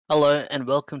Hello and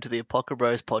welcome to the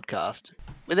Apocabros podcast.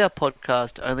 With our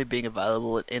podcast only being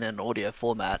available in an audio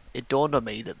format, it dawned on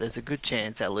me that there's a good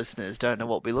chance our listeners don't know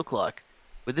what we look like.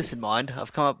 With this in mind,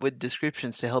 I've come up with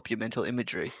descriptions to help your mental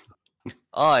imagery.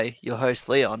 I, your host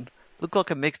Leon, look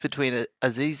like a mix between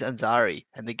Aziz Ansari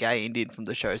and the gay Indian from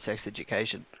the show Sex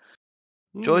Education.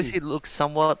 Joycey looks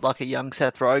somewhat like a young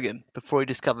Seth Rogen before he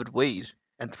discovered weed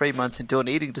and 3 months into an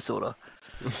eating disorder.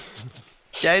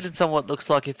 Jaden somewhat looks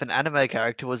like if an anime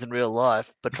character was in real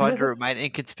life, but tried to remain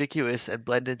inconspicuous and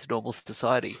blend into normal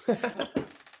society.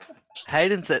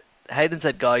 Hayden's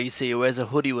that guy you see who wears a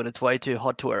hoodie when it's way too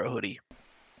hot to wear a hoodie,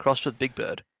 crossed with Big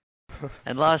Bird.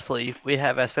 And lastly, we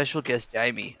have our special guest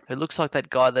Jamie, who looks like that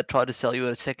guy that tried to sell you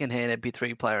a second-hand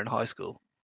MP3 player in high school.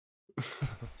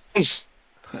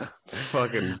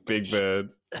 Fucking Big Bird.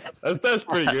 That's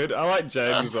pretty good. I like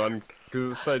James on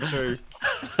because it's so true.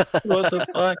 What the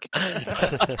fuck?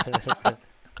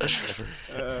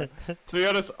 To be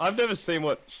honest, I've never seen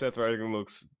what Seth Rogen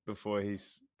looks before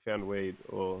he's found weed.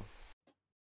 Well,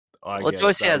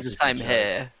 Joycey has the same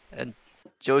hair, and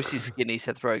Joycey's skinny.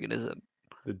 Seth Rogen isn't.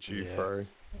 The Jufro.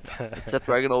 Seth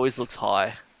Rogen always looks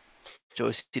high.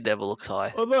 Joycey never looks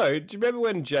high. Although, do you remember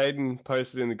when Jaden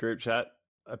posted in the group chat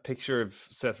a picture of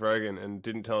Seth Rogen and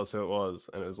didn't tell us who it was,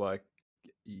 and it was like,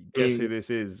 guess who this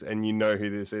is, and you know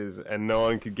who this is, and no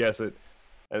one could guess it,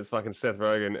 and it's fucking Seth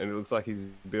Rogen, and it looks like he's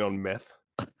been on meth.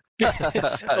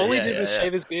 All he did was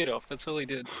shave his beard off. That's all he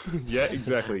did. Yeah,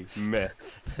 exactly, meth.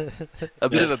 A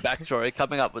bit of a backstory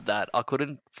coming up with that. I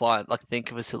couldn't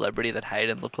think of a celebrity that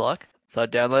Hayden looked like, so I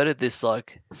downloaded this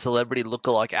celebrity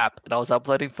lookalike app, and I was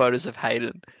uploading photos of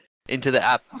Hayden into the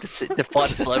app to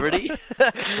find a celebrity.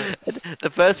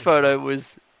 The first photo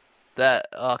was that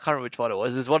I can't remember which one it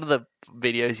was. It's one of the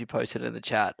videos you posted in the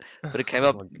chat, but it came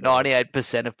up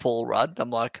 98% of Paul Rudd.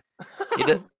 I'm like,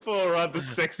 Paul Rudd, the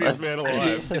sexiest man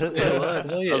alive.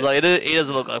 I was like, he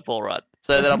doesn't look like Paul Rudd.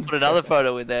 So then I put another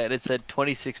photo in there, and it said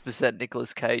 26%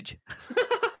 Nicolas Cage.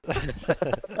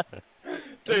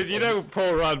 Dude, you know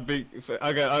Paul Rudd.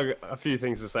 I got a few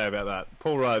things to say about that.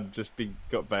 Paul Rudd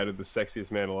got voted the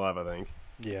sexiest man alive, I think.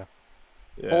 Yeah.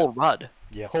 Paul Rudd.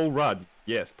 Yeah. Paul Rudd.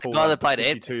 Yes. Paul the guy Rudd, that played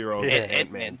 52-year-old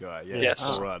Ant-Man guy. Yeah, Yes.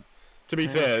 Paul Rudd. To be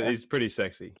fair, he's pretty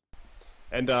sexy.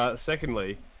 And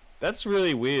secondly, that's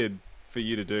really weird for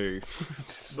you to do.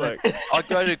 Just like I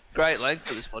go to great lengths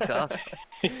for this podcast.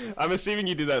 I'm assuming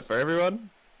you did that for everyone.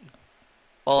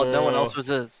 Oh, no one else was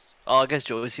I guess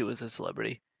Joycey was a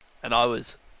celebrity, and I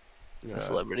was a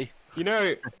celebrity. You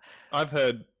know, I've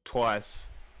heard twice.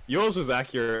 Yours was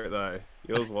accurate though.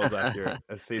 Yours was accurate.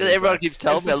 Everyone keeps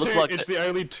telling me I look like it's the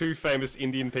only two famous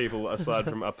Indian people aside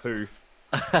from Apu.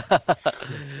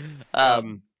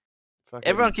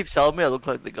 Everyone keeps telling me I look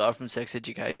like the guy from Sex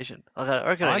Education. I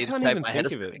reckon I need to take my head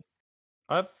of it.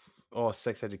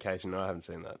 Sex Education. No, I haven't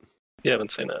seen that. You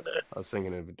haven't seen that, no. I was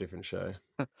thinking of a different show.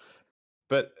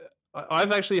 But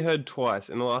I've actually heard twice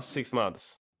in the last 6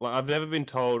 months. Like, I've never been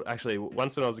told. Actually,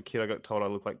 once when I was a kid, I got told I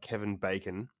looked like Kevin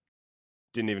Bacon.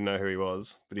 Didn't even know who he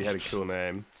was, but he had a cool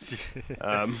name.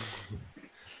 But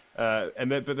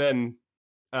then,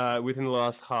 within the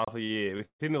last half a year,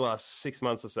 within the last 6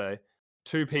 months or so,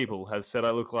 2 people have said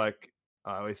I look like,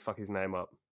 I always fuck his name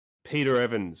up, Peter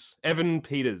Evans. Evan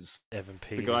Peters.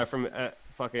 The guy from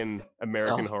fucking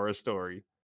American Horror Story.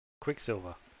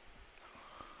 Quicksilver.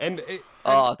 And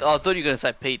I thought you were going to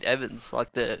say Pete Evans,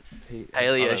 like the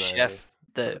paleo chef.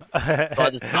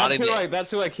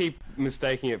 That's who I keep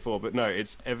mistaking it for, but no,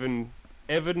 it's Evan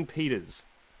Peters,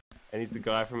 and he's the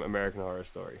guy from American Horror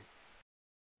Story.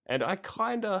 And I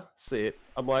kinda see it.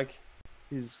 I'm like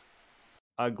his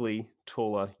ugly,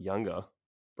 taller, younger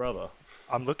brother.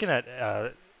 I'm looking at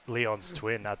Leon's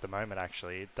twin at the moment.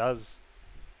 Actually,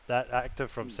 that actor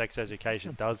from Sex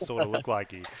Education does sort of look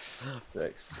like you.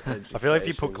 Sex I feel like if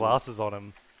you put glasses on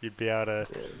him, you'd be able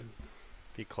to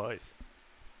be close.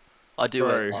 I do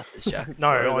wear glasses, Jack.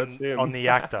 No, on the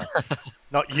actor,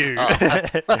 not you.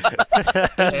 I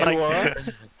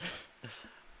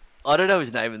don't know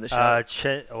his name in the show.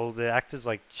 The actor's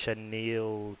like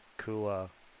Chenil Kua.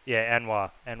 Yeah,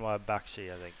 Anwar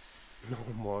Bakshi, I think.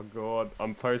 Oh my god,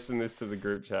 I'm posting this to the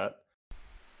group chat.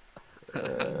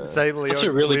 Say Leon. It's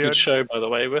a really good show, by the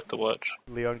way. Worth the watch.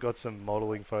 Leon got some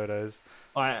modeling photos.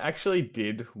 I actually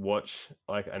did watch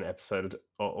like an episode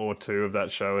or two of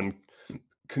that show and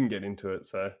couldn't get into it.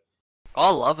 So I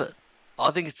love it.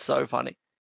 I think it's so funny.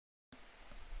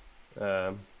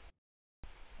 Here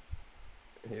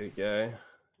we go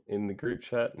in the group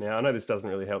chat. Now I know this doesn't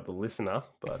really help the listener,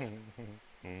 but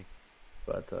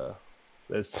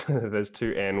there's 2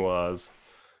 Anwars,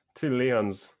 2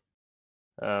 Leons.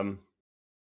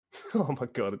 Oh my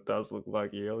god, it does look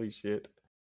like you. Holy shit.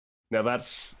 Now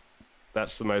that's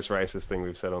the most racist thing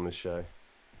we've said on this show.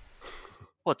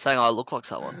 What, saying I look like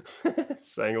someone?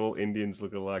 Saying all Indians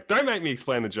look alike. Don't make me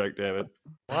explain the joke, damn it.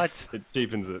 What? It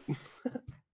cheapens it.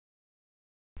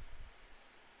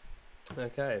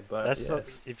 Okay, but That's yes.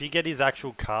 not, if you get his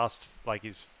actual cast, like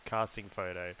his casting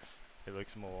photo, it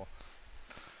looks more.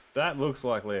 That looks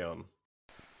like Leon.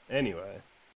 Anyway.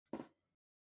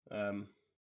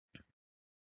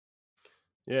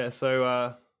 Yeah,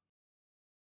 so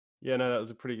yeah, no, that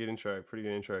was a pretty good intro.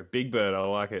 Big Bird, I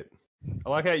like it.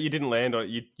 I like how you didn't land on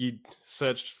it. You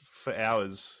searched for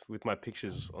hours with my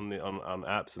pictures on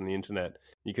apps and the internet.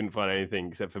 You couldn't find anything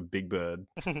except for Big Bird.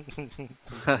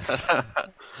 I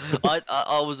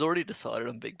was already decided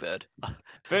on Big Bird.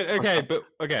 But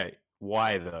okay.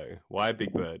 Why though? Why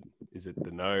Big Bird? Is it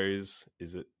the nose?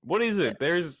 Is it what is it?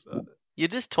 There is. You're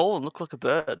just tall and look like a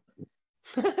bird.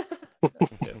 Yeah,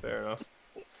 fair enough.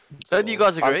 Don't you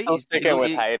guys agree? I'm still sticking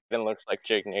with Hayden looks like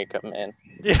Duke Nukem, man.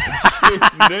 Duke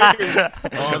Nukem.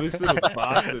 Oh, this little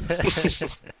bastard.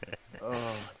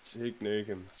 Oh, Duke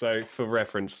Nukem. So, for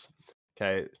reference,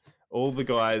 okay, all the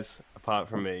guys apart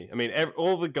from me, I mean,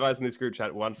 all the guys in this group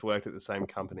chat once worked at the same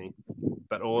company,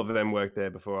 but all of them worked there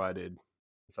before I did.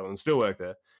 Some of them still work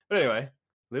there. But anyway,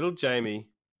 little Jamie...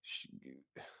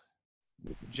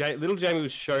 Little Jamie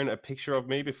was shown a picture of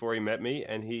me before he met me,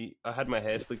 and I had my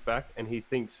hair slicked back, and he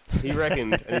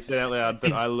reckoned, and he said out loud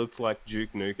that I looked like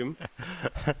Duke Nukem.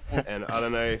 And I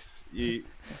don't know if you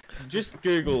just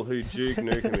Google who Duke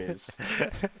Nukem is.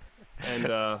 And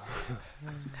how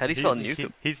do you spell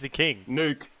Nukem? He's the king.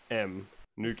 Nukem.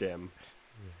 Duke Nukem.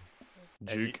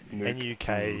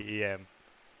 N-U-K-E-M.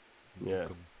 Yeah.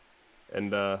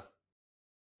 And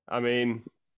I mean,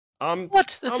 I'm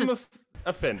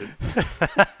offended.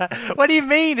 What do you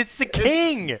mean? It's the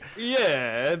king!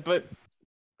 Yeah, but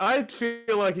I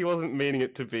feel like he wasn't meaning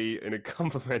it to be in a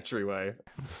complimentary way.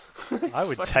 I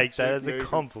would take that as a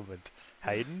compliment.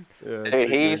 Hayden? Yeah,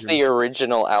 he's the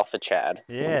original Alpha Chad.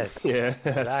 Yes. Yeah,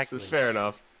 exactly. That's fair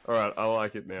enough. Alright, I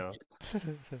like it now.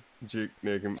 Duke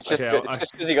Nukem. It's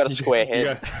just because you got a square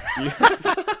head.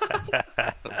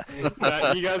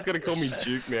 Nah, you guys gotta call me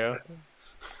Duke now.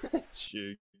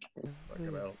 Duke.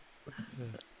 Fucking hell.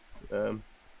 Yeah.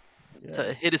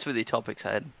 So hit us with your topics,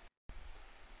 Hayden.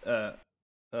 On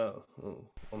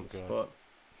the spot.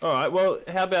 Alright, well,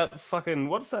 how about fucking,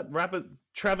 what's that rapper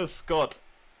Travis Scott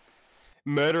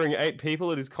murdering 8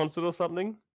 people at his concert or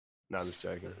something? No, I'm just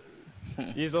joking.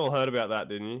 You've all heard about that,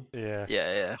 didn't you? Yeah.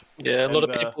 Yeah, a lot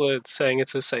of people are saying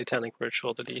it's a satanic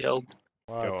ritual that he held.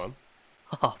 What? Go on.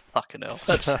 Oh, fucking hell.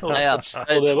 That's all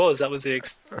there was. That was the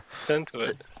extent to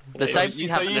it. The same thing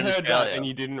happened in heard Australia. that and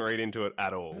you didn't read into it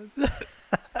at all.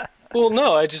 Well,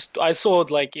 no, I saw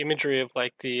like imagery of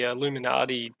like the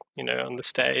Illuminati, on the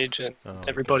stage, and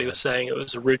everybody was saying it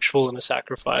was a ritual and a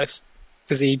sacrifice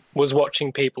because he was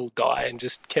watching people die and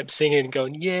just kept singing and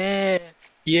going, yeah.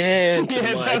 Yeah,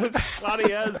 that was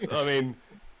funny as. I mean,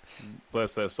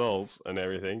 bless their souls and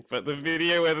everything. But the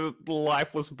video where the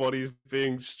lifeless body's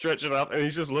being stretched up and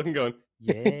he's just looking, going,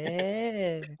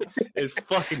 yeah, it's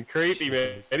fucking creepy,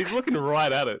 man. And he's looking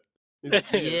right at it.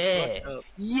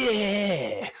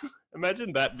 Yeah.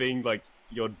 Imagine that being like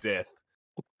your death.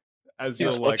 As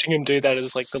Just you're watching him do that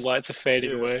as like the lights are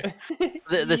fading away.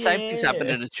 The same thing's happened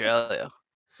in Australia.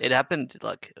 It happened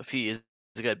like a few years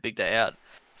ago, big day out.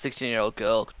 16-year-old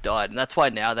girl died, and that's why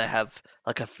now they have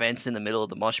like a fence in the middle of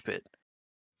the mosh pit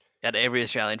at every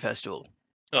Australian festival.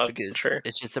 Because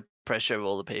it's just the pressure of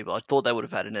all the people. I thought they would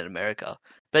have had it in America.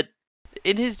 But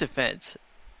in his defense,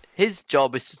 his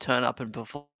job is to turn up and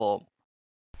perform.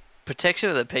 Protection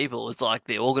of the people is like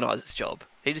the organizer's job.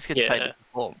 He just gets paid to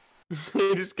perform.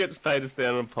 He just gets paid to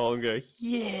stand on a pole and go,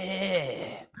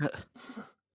 yeah.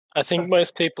 I think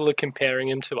most people are comparing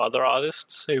him to other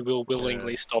artists who will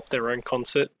willingly stop their own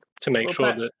concert to make sure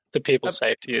that the people's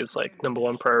safety is like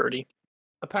 #1 priority.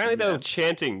 Apparently they were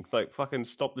chanting, like, fucking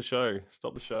stop the show.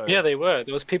 Yeah, they were.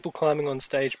 There was people climbing on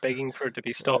stage begging for it to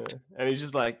be stopped. Yeah. And he's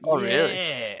just like, really?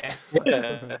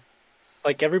 Yeah.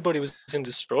 Like, everybody was in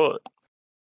distraught.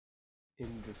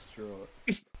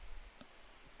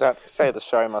 Don't say the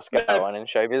show must go on in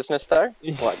show business, though.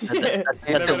 Like,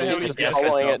 that's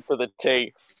following it to the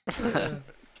T.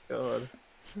 God.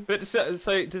 But so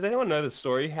does anyone know the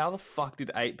story? How the fuck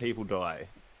did 8 people die?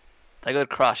 They got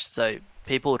crushed, so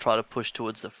people try to push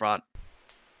towards the front.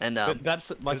 And but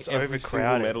that's like every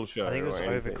single metal show. I think it was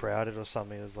overcrowded or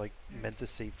something. It was like meant to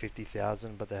seat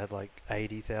 50,000, but they had like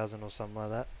 80,000 or something like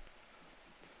that.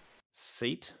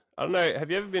 Seat I don't know. Have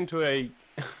you ever been to a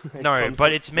No, concert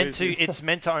but it's meant movie? to. It's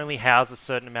meant to only house a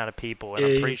certain amount of people, and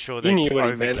Yeah, I'm pretty sure you they knew what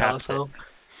he meant, overcapped it. asshole.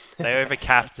 They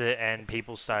overcapped it, and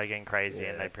people started getting crazy,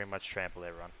 and Yeah. they pretty much trampled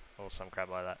everyone, or some crap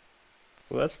like that.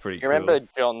 Well, that's pretty You cool. remember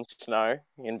Jon Snow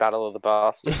in Battle of the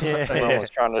Bastards? Yeah. Everyone was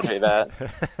trying to do that.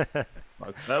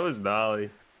 Fuck, that was gnarly.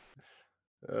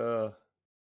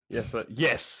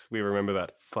 Yes, we remember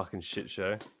that fucking shit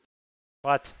show.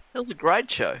 What? It was a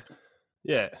great show.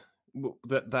 Yeah,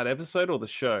 that episode or the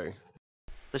show?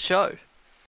 The show.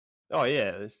 Oh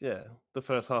yeah, the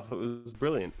first half it was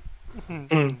brilliant.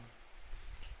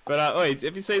 But wait,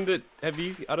 have you seen that? I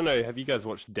don't know. Have you guys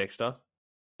watched Dexter?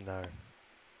 No.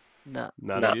 No.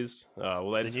 None No. of yous. Oh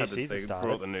well, they The just new had the, season they started.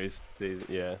 brought the new season.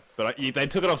 Yeah, but they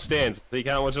took it off stands, so you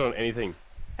can't watch it on anything.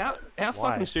 How Why?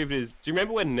 fucking stupid is? Do you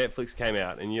remember when Netflix came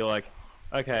out and you're like,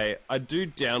 okay, I do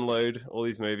download all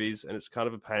these movies and it's kind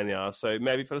of a pain in the ass. So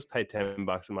maybe if I just pay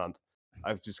 $10 a month,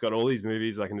 I've just got all these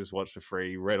movies I can just watch for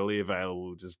free, readily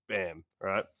available, just bam,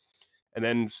 right? And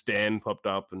then Stan popped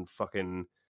up and fucking,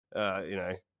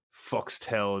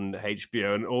 Foxtel and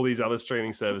HBO and all these other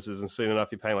streaming services, and soon enough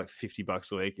you're paying like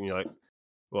 $50 a week, and you're like,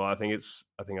 well, I think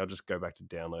I'll just go back to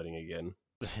downloading again.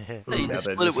 No, you Now just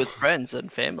they're split it just- with friends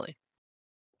and family.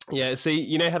 Yeah, see,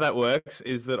 you know how that works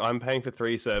is that I'm paying for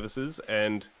 3 services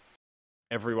and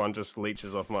everyone just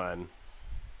leeches off mine.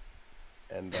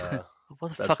 And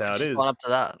What the That's fuck how would it you is. sign up to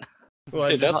that? well,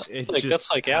 Dude, that's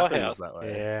like our happens house. that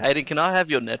way. Yeah. Hayden, can I have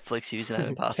your Netflix username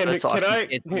and password so I can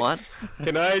cancel mine?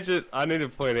 Can I need to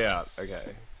point out,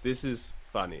 okay, this is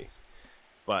funny,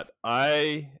 but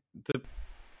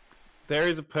there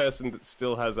is a person that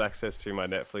still has access to my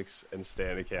Netflix and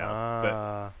Stan account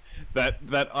Ah. that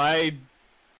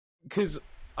because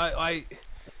I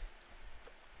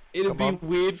it'd Come be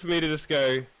weird for me to just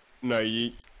go, no,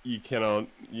 you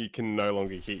can no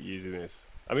longer keep using this.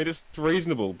 I mean, it's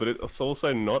reasonable, but it's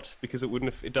also not, because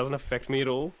it doesn't affect me at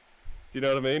all. Do you know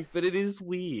what I mean? But it is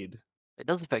weird. It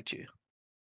does affect you.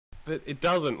 But it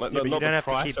doesn't, like, Yeah, but you not don't the have to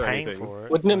price keep or paying anything. for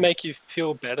it. Wouldn't it like- make you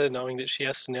feel better knowing that she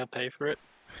has to now pay for it?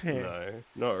 Yeah. No,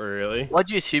 not really. Why'd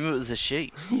you assume it was a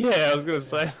she? Yeah, I was gonna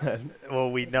say that.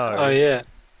 Well, we know. Oh yeah.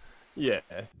 Yeah,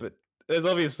 but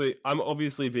I'm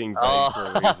obviously being vague Oh. for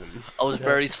a reason. I was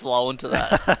very slow into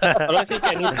that. I don't think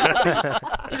any.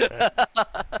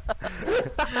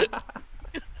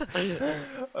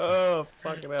 Oh,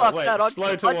 fucking hell. Fuck Wait, that, I'd-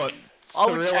 slow to I'd- what? I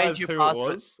To would realise change your who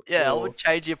password. it was? Yeah, I Or- would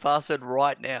change your password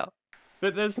right now.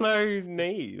 But there's no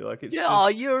need. Like, it's Yeah, just... oh,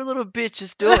 you're a little bitch.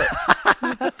 Just do it.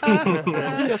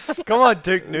 Come on,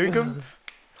 Duke Nukem.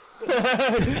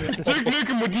 Duke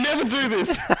Nukem would never do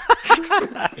this!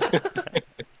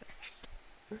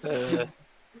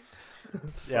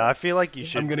 Yeah, I feel like you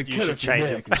should. I'm gonna you cut should off your change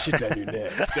neck it. and shit down your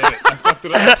neck. Damn it, I fucked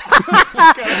it up. Cut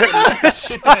off your neck and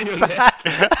shit down your neck.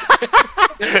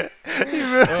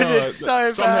 You ruined Oh, it so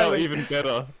that's somehow badly. even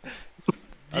better.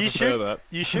 I You prefer should. that.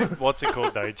 You should. What's it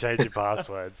called though? Change your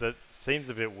passwords. That seems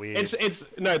a bit weird. It's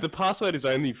no, the password is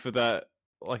only for that.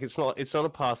 Like, it's not a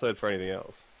password for anything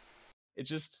else. It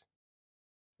just,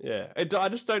 yeah, I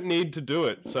just don't need to do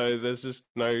it. So there's just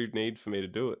no need for me to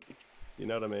do it. You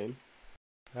know what I mean?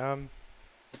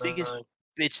 Biggest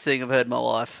bitch thing I've heard in my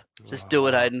life. Just do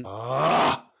it, Hayden.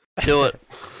 Ah! Do it.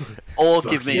 Or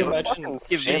Fuck give me Can you a... imagine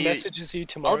give she me- messages you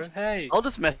tomorrow? I'll- Hey. I'll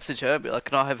just message her and be like,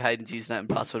 can I have Hayden's username and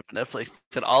password for Netflix?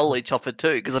 And I'll leech off it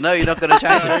too, because I know you're not going to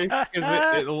change it. No,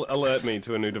 because it'll alert me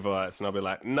to a new device, and I'll be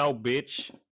like, "No,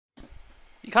 bitch."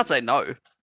 You can't say no. Yes,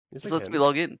 Just I lets can. me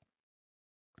log in.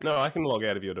 No, I can log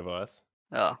out of your device.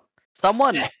 Oh.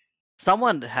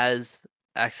 Someone has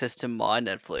access to my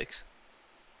Netflix.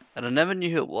 And I never knew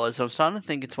who it was, so I'm starting to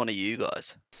think it's one of you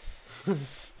guys.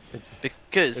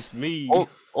 Because It's me.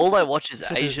 all I watch is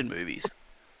Asian movies.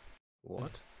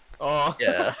 What? Oh.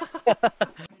 Yeah.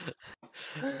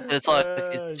 And it's like, Oh,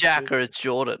 it's Jack shit. or it's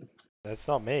Jordan. That's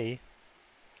not me.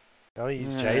 I'll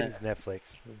use Yeah. Jaden's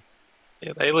Netflix.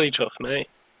 Yeah, they leech off me.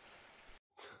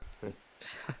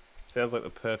 Sounds like the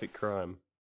perfect crime.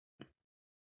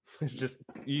 It's just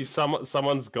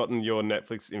someone's gotten your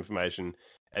Netflix information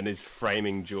and is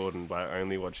framing Jordan by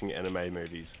only watching anime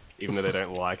movies, even though they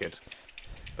don't like it.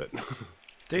 But it's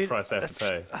the price they have to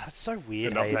pay That's so for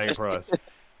weird. not Hayden. paying a price.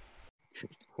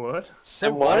 What? So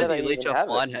And Why why do don't they you leech even off have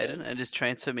it? mine, Hayden, and just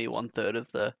transfer me 1/3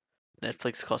 of the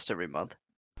Netflix cost every month?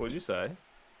 What'd you say?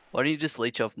 Why don't you just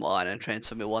leech off mine and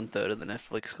transfer me 1/3 of the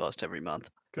Netflix cost every month?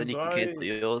 Then you can 'Cause cancel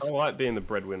yours. I like being the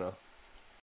breadwinner.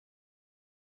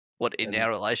 What, in and- our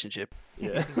relationship?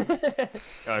 Yeah.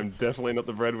 I'm definitely not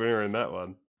the breadwinner in that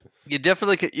one.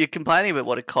 You're complaining about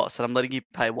what it costs, and I'm letting you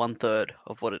pay 1/3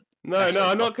 of what it. No, Actually,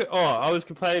 I'm not. Oh, I was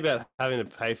complaining about having to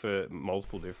pay for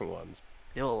multiple different ones.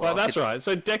 You'll Well, like that's it. right.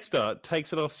 So Dexter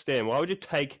takes it off Stan. Why would you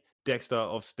take Dexter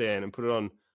off Stan and put it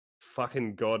on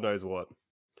fucking God knows what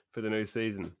for the new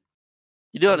season?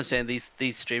 You do understand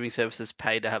these streaming services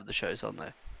pay to have the shows on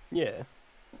there, Yeah.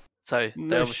 so they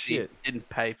No obviously shit. didn't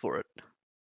pay for it.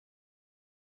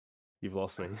 You've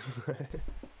lost me.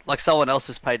 Like someone else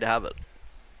has paid to have it.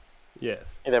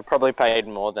 Yes. Yeah, they're probably paid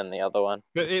more than the other one.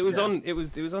 But it was Yeah. on it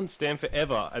was on Stan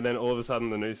forever, and then all of a sudden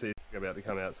the new season is about to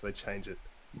come out, so they change it.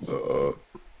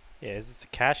 Yeah, it's a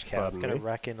cash cow. It's Pardon going to me?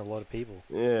 rack in a lot of people.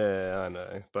 Yeah, I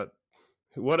know. But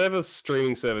whatever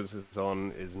streaming service it's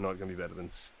on is not going to be better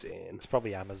than Stan. It's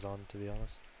probably Amazon, to be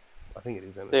honest. I think it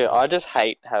is Amazon. Dude, I just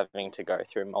hate having to go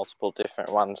through multiple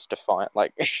different ones to find,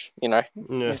 like, you know,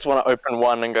 you Yeah. just want to open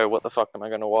one and go, what the fuck am I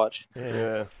going to watch?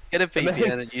 Yeah. Get a And then-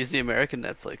 VPN and use the American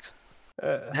Netflix.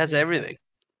 It has everything.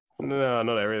 No,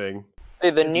 not everything.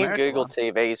 Dude, the It's new American Google one.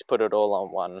 TVs put it all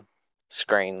on one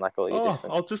screen, like all your Oh,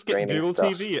 different. I'll just get streaming Google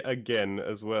stuff. TV again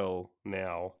as well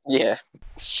now. Yeah.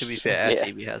 To be fair, our Yeah.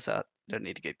 TV has that. You don't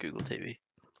need to get Google TV.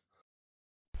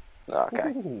 Oh, okay.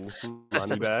 Ooh,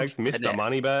 Moneybags, Mr. And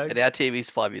Moneybags. And our TV's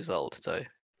 5 years old, so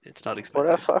it's not What a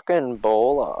expensive. fucking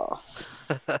baller.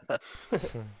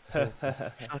 Fucking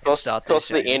Of course, start the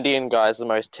shady. Indian guy's the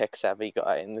most tech savvy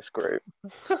guy in this group.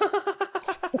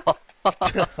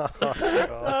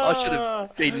 I should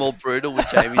have been more brutal with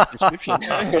Jamie's description.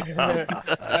 Let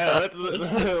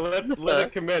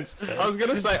it commence. I was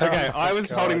gonna say, okay, I was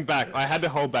holding back. I had to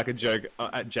hold back a joke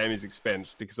at Jamie's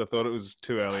expense because I thought it was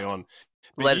too early on.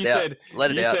 But Let you it out. said,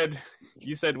 Let it you out. said,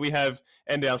 you said we have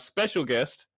and our special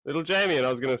guest, little Jamie, and I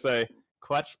was gonna say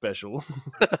quite special.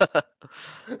 That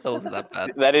wasn't that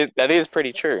bad. That is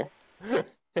pretty true.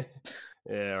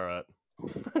 Yeah, all right.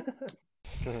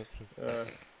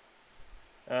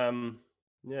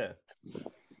 Yeah.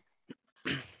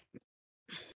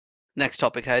 Next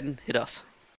topic, Hayden. Hit us.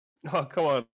 Oh, come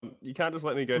on! You can't just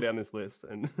let me go down this list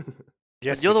and.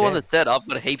 Yes, You're we the one can. that said I've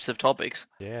got heaps of topics.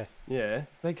 Yeah. Yeah,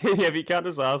 they can, yeah, but you can't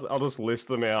just ask. I'll just list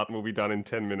them out, and we'll be done in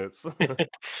 10 minutes.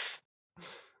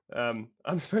 I'm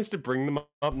supposed to bring them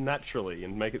up naturally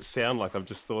and make it sound like I've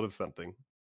just thought of something.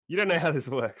 You don't know how this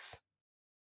works.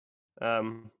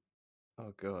 Oh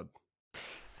god,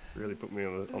 really put me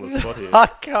on the spot here. Oh,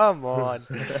 come on.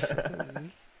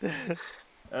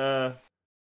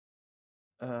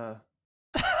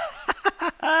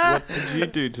 What did you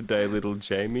do today, little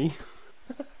Jamie?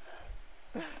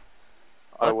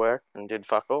 I worked and did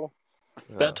fuck all.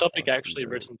 That topic fuck, actually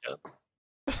no. written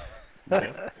down.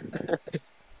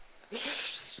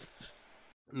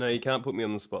 No, you can't put me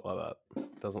on the spot like that.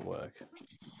 Doesn't work.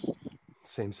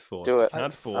 Seems forced. Do it. You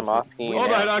can't force I'm it. asking you Oh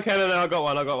now. no, okay, no, I got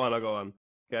one.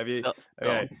 Okay, have you? Go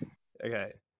Okay,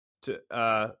 okay.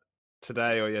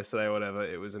 Today or yesterday or whatever,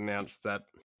 it was announced that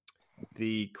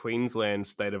the Queensland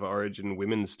State of Origin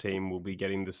women's team will be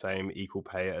getting the same equal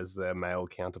pay as their male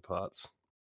counterparts.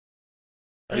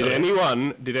 Did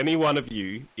any one of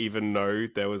you even know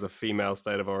there was a female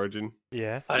State of Origin?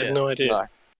 Yeah. I Yeah. had no idea. No.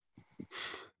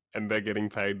 And they're getting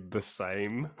paid the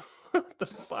same? What the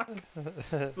fuck?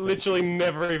 Literally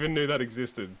never even knew that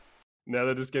existed. Now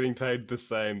they're just getting paid the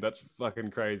same. That's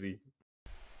fucking crazy.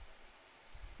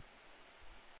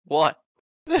 What?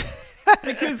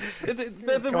 Because the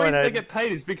Go on, reason they Ed. get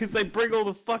paid is because they bring all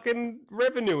the fucking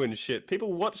revenue and shit.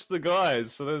 People watch the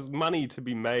guys, so there's money to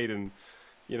be made, and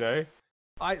you know,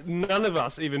 none of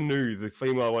us even knew the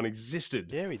female one existed.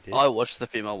 Yeah, we did. I watched the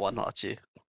female one last year.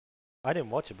 I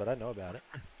didn't watch it, but I know about it.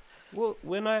 Well,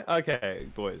 okay,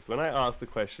 boys, when I asked the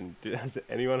question, has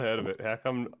anyone heard of it? How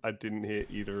come I didn't hear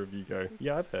either of you go,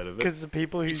 yeah, I've heard of it? Because the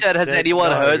people who He said, has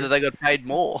anyone no heard that they got paid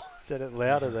more? said it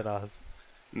louder than us.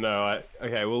 No,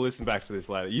 okay, we'll listen back to this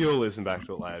later. You'll listen back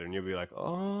to it later, and you'll be like,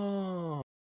 oh.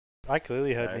 I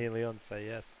clearly heard Okay. me and Leon say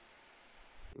yes.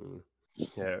 Mm.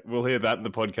 Yeah, we'll hear that in the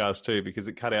podcast too, because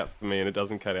it cut out for me and it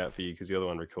doesn't cut out for you because you're the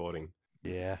one recording.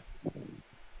 Yeah.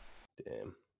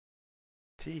 Damn.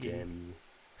 Tee. Damn.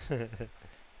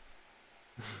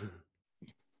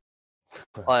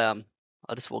 I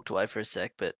just walked away for a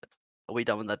sec, but are we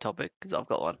done with that topic? Because I've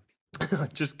got one.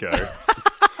 Just go.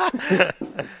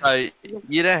 So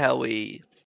you know how we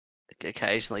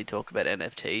occasionally talk about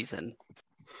NFTs, and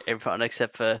everyone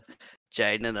except for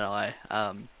Jaden and I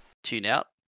tune out.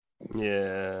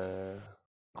 Yeah.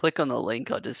 Click on the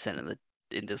link I just sent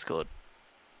in Discord.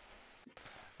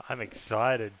 I'm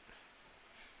excited.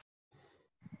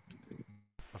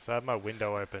 So I have my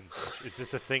window open. Is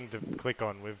this a thing to click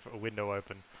on with a window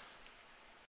open?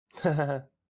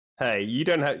 Hey, you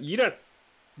don't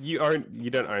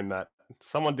own that.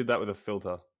 Someone did that with a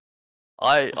filter.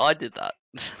 I did that.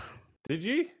 Did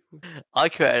you?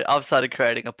 I've started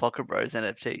creating Apocabros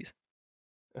NFTs.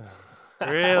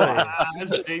 Really?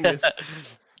 That's genius.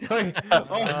 Okay.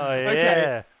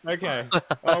 Yeah. Okay.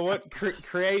 Oh, what?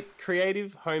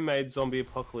 Creative homemade zombie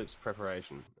apocalypse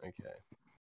preparation. Okay,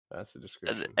 that's the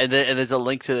description. And there's a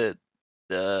link to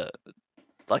the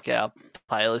like our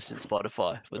playlist in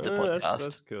Spotify with the podcast.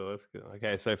 That's cool. That's cool.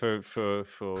 Okay, so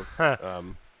for Huh.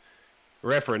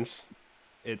 reference,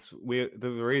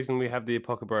 the reason we have the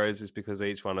Apocabros is because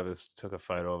each one of us took a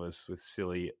photo of us with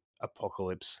silly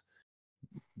apocalypse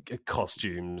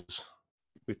costumes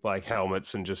with like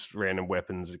helmets and just random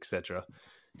weapons, etc.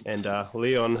 And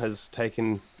Leon has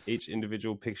taken each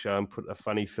individual picture and put a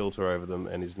funny filter over them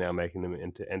and is now making them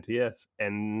into NFTs.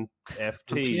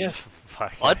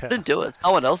 Fuck I yeah. didn't do it.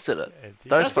 Someone else did it.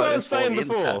 Those That's what I was photos fall saying in.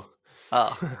 before.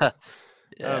 Oh,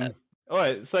 yeah. All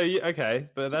right, so okay,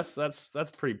 but that's a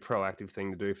pretty proactive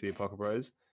thing to do for the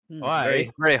Apocabros.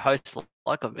 Very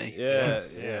host-like of me. Yeah,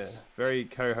 Yes. very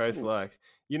co-host like.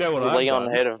 You know what I've Leon,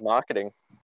 done? head of marketing,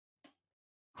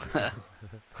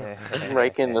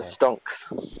 rake in the stonks.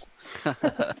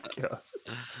 God.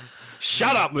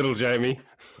 Shut up, little Jamie.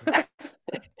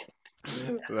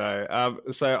 No,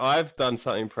 so I've done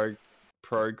something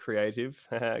pro creative.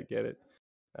 Get it?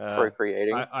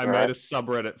 Procreating. I made a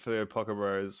subreddit for the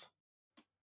Apocabros.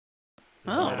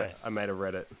 Oh, I made a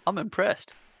Reddit. I'm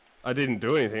impressed. I didn't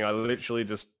do anything. I literally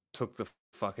just took the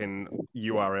fucking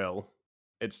URL.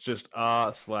 It's just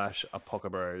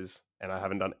r/Apocabros, and I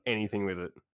haven't done anything with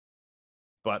it.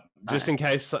 But just in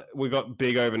case we got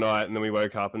big overnight and then we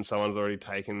woke up and someone's already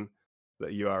taken the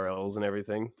URLs and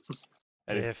everything,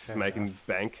 and Yeah, it's fair making enough.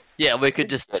 bank. Yeah, we could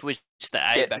just switch the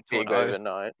A Get back to an big O.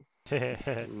 overnight. Yeah,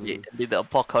 be the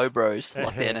Apocabros,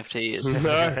 like the NFT is.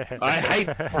 No, I hate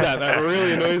that. That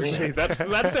really annoys me. That's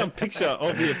our picture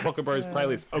of the Apocabros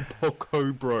playlist.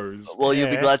 Apocabros. Well, you'll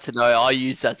be Yeah. glad to know I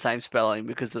use that same spelling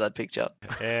because of that picture.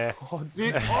 Yeah. Oh,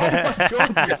 dude. Oh my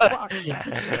god, you fuck. You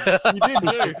did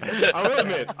do.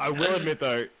 I will admit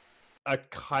though, I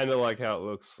kind of like how it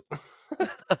looks.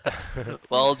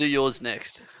 Well, I'll do yours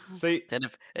next. See, Then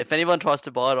if anyone tries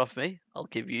to buy it off me, I'll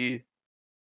give you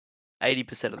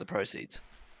 80% of the proceeds.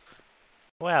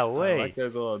 Wow, I we. like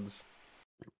those odds.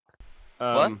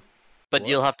 What? But What?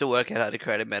 you'll have to work out how to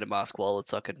create a MetaMask wallet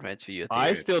so I can transfer you Ethereum.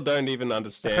 I still don't even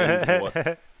understand what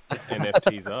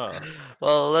NFTs are.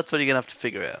 Well, that's what you're going to have to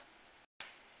figure out.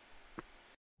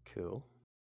 Cool.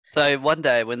 So one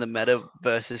day when the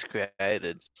metaverse is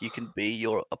created, you can be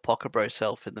your Apocabro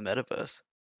self in the metaverse.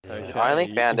 Okay. I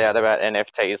only found out about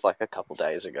NFTs like a couple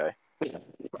days ago.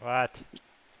 What?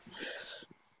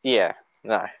 Yeah,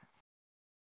 no.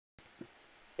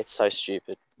 It's so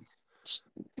stupid.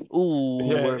 Ooh,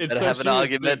 Yeah, we're it's about to so have an stupid.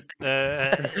 argument.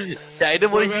 Uh, Dana,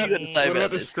 what are you going to say what about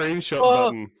the this? screenshot Oh.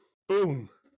 button? Boom.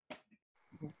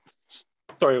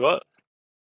 Sorry, what?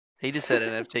 He just said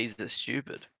NFTs are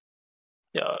stupid.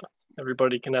 Yeah,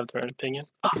 everybody can have their own opinion.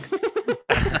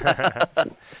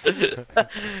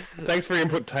 Thanks for your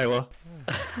input, Taylor.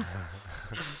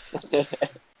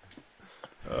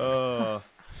 Oh,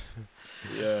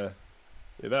 yeah.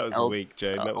 Yeah, that was weak,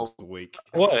 Jade. That was weak.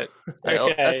 What? Hey,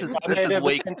 Okay, that's I made over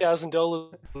weak.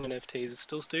 $10,000 in NFTs. It's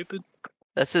still stupid.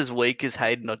 That's as weak as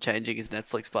Hayden not changing his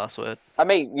Netflix password. I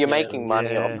mean, you're Yeah. making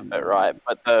money off of it, right?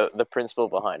 But the principle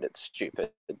behind it's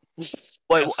stupid. Wait,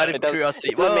 Yes, out It of doesn't, curiosity,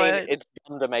 it doesn't wait, mean it's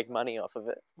dumb to make money off of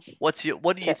it. what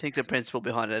do you think the principle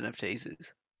behind NFTs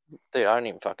is? Dude, I don't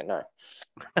even fucking know.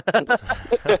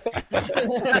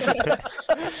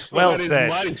 Well that is said.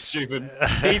 mighty stupid.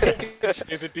 Do you think it's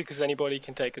stupid because anybody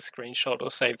can take a screenshot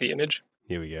or save the image?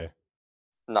 Here we go.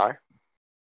 No.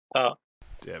 Oh,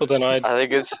 Damn well then it. I I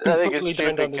think it's Completely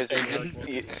don't stupid because understand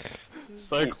you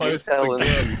So close telling-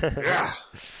 again. Yeah.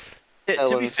 To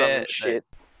telling be fair, some shit.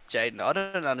 Jaden, I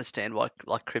don't understand why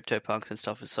like CryptoPunks and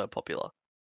stuff is so popular.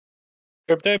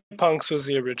 CryptoPunks was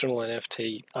the original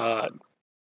NFT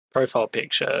profile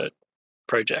picture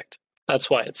project. That's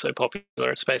why it's so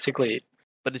popular. It's basically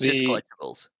But it's just The-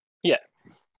 collectibles. Yeah.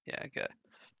 Yeah, okay.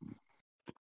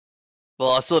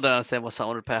 Well, I still don't understand why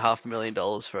someone would pay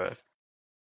 $500,000 for a A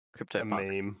CryptoPunk.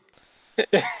 meme.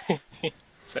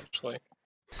 essentially.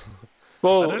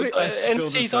 Well, I still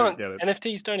just NFTs don't aren't. get it.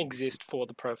 NFTs don't exist for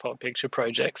the profile picture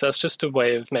projects. That's just a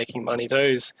way of making money.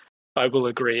 Those, I will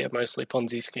agree, are mostly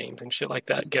Ponzi schemes and shit like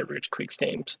that. Get rich quick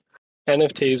schemes.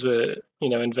 NFTs were,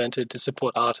 invented to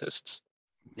support artists,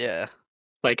 Yeah.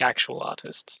 like actual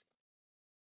artists.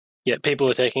 Yet people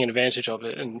are taking advantage of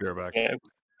it and You're back.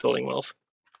 building wealth.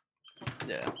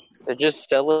 Yeah. So just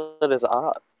sell it as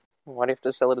art. Why do you have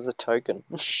to sell it as a token?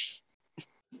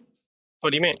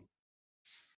 What do you mean?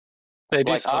 They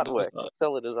do Like sell it as artwork. art.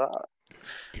 Sell it as art.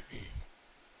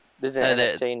 There's And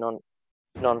an NFT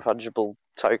non-fungible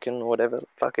token or whatever the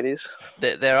fuck it is.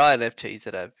 There are NFTs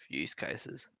that have use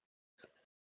cases.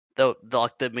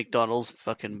 Like the McDonald's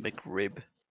fucking McRib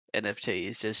NFT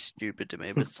is just stupid to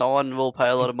me, but someone will pay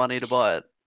a lot of money to buy it.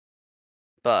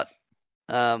 But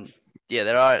yeah,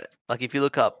 there are, like, if you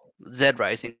look up Z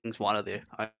Racing is one of the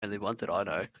only ones that I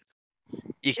know.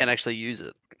 You can actually use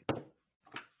it.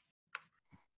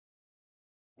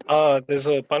 There's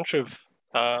a bunch of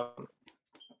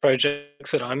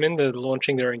projects that I'm in that are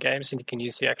launching their own games, and you can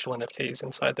use the actual NFTs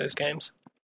inside those games.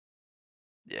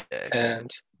 Yeah.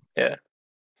 And yeah,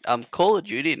 Call of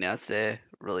Duty announced they're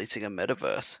releasing a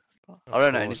metaverse. I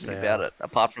don't know anything about it,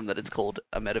 apart from that it's called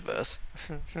a metaverse.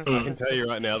 I can tell you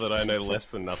right now that I know less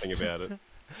than nothing about it.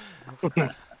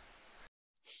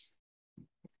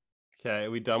 Okay,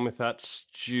 are we done with that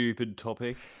stupid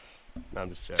topic? No, I'm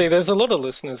just joking. See, there's a lot of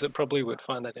listeners that probably would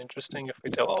find that interesting if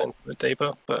we delved into it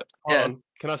deeper. But Hold on.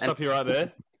 Can I stop you right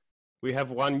there? We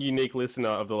have one unique listener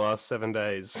of the last 7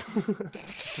 days.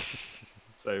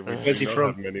 So we Where's he do not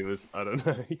from? have many I don't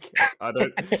know. I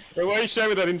don't. They won't show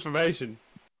me that information.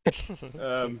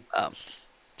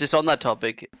 Just on that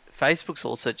topic, Facebook's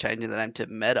also changing the name to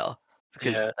Meta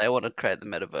because they want to create the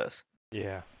metaverse.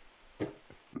 Yeah.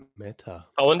 Meta.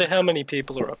 I wonder how many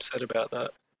people are upset about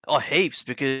that. Oh, heaps,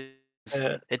 because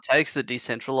it takes the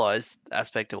decentralized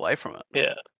aspect away from it.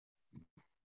 Yeah.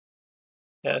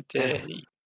 Yeah, dare he?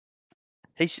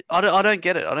 I don't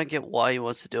get it. I don't get why he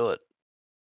wants to do it.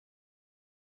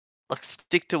 Like,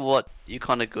 stick to what you're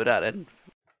kind of good at and,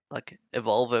 like,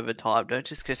 evolve over time. Don't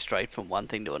just go straight from one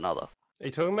thing to another. Are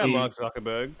you talking about Mark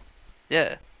Zuckerberg?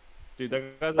 Yeah. Dude,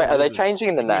 that guy's Wait, are they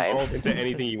changing the name? Evolve into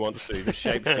anything he wants to. He's a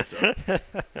shapeshifter.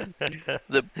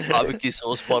 The barbecue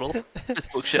sauce bottle, this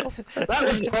bookshelf. That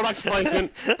was product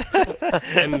placement,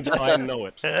 and I know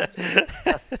it.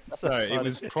 No, it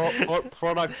was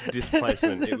product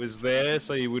displacement. It was there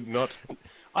so you would not...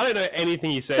 I don't know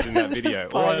anything he said in that video.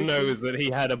 All I know is that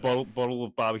he had a bottle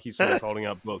of barbecue sauce holding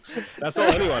up books. That's all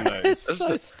anyone knows. That's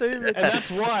so stupid. And that's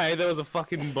why there was a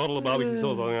fucking bottle of barbecue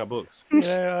sauce holding up books.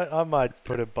 Yeah, I might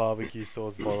put a barbecue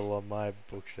sauce bottle on my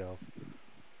bookshelf.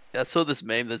 Yeah, I saw this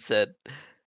meme that said,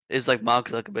 it's like Mark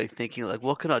Zuckerberg thinking, like,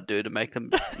 what can I do to make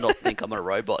them not think I'm a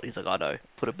robot? He's like, I know,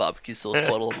 put a barbecue sauce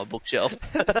bottle on my bookshelf.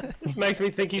 This makes me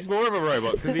think he's more of a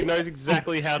robot because he knows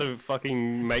exactly how to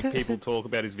fucking make people talk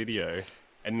about his video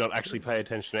and not actually pay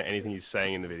attention to anything he's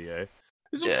saying in the video.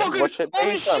 There's a fucking, oh shit,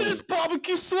 there's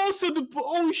barbecue sauce in the,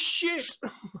 oh shit!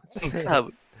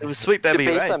 It was Sweet Baby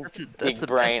Ray. That's the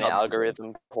brain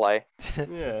algorithm play.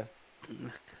 Yeah.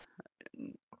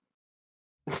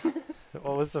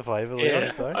 What was the flavour,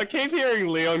 Leon? Sorry? I keep hearing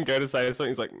Leon go to say something.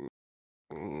 He's like,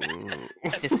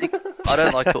 I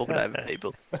don't like talking over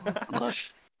people.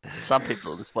 Some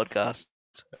people on this podcast.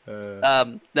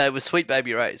 No, it was Sweet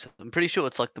Baby Ray's. I'm pretty sure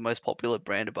it's like the most popular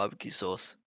brand of barbecue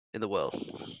sauce in the world.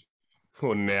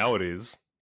 Well, now it is.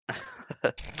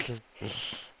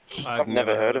 I've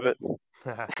never heard of it.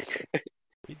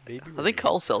 I think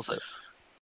Cole sells it.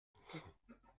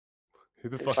 Who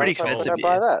the fuck? It's pretty expensive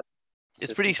buy here. that?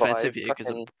 It's pretty expensive here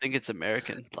because I think it's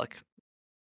American. Like,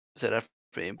 South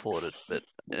Africa imported, but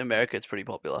in America it's pretty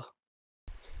popular.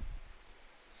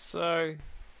 So,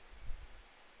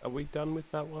 are we done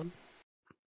with that one?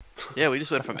 Yeah, we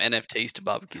just went from NFTs to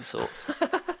barbecue sauce.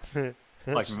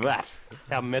 Like that.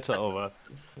 How meta of us.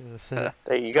 So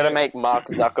you got to make Mark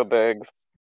Zuckerberg's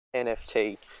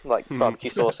NFT, like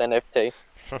barbecue sauce NFT.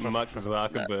 Mark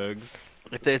Zuckerberg's.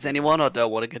 If there's anyone I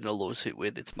don't want to get in a lawsuit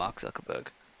with, it's Mark Zuckerberg.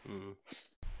 They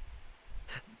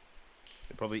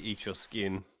probably eat your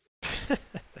skin.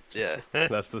 Yeah.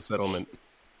 That's the settlement.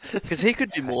 Because he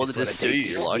could do more than just sue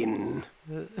you. Like,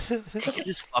 he could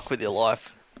just fuck with your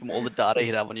life from all the data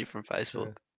he'd have on you from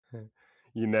Facebook.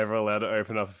 You're never allowed to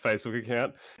open up a Facebook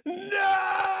account. No!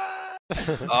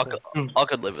 I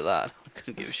could live with that. I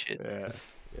couldn't give a shit. Yeah.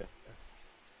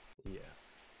 Yes.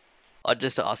 I'd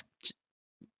just ask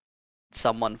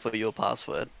someone for your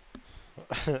password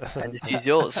and just use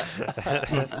yours.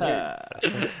 I'm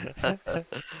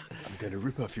gonna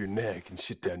rip off your neck and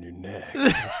shit down your neck.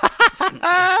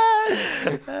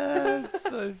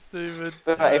 So stupid.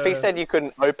 But if he said you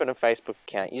couldn't open a Facebook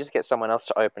account, you just get someone else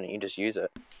to open it, you just use it.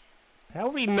 How do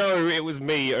we know it was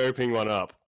me opening one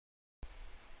up?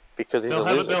 Because he's a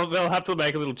loser. They'll have to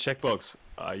make a little checkbox.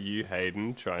 Are you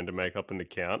Hayden trying to make up an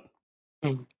account?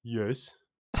 Yes.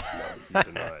 No, you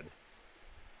denied.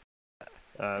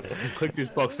 Click this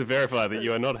box to verify that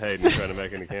you are not Hayden trying to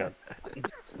make an account. You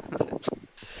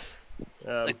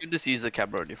can just use the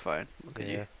camera on your phone. Look at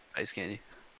you. Face scan you.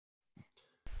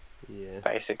 Yeah.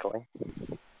 Basically.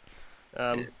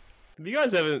 Have you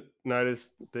guys ever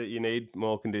noticed that you need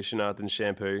more conditioner than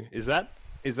shampoo? Is that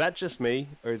just me,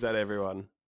 or is that everyone?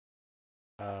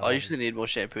 I usually need more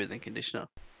shampoo than conditioner.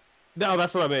 No,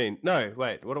 that's what I mean. No,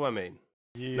 wait, what do I mean?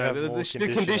 You No, have the, more the,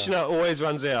 the conditioner always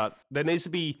runs out. There needs to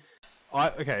be.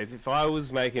 Okay, if I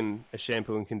was making a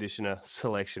shampoo and conditioner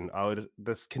selection,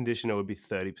 this conditioner would be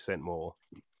 30% more,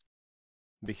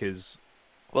 because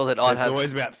Well, then I'd there's have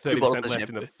always about 2 bottles 30% of left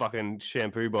in the shampoo. fucking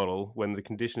shampoo bottle when the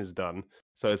conditioner's done.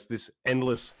 So it's this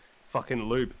endless fucking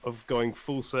loop of going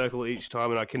full circle each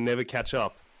time, and I can never catch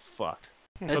up. It's fucked.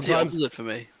 It's the opposite for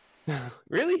me.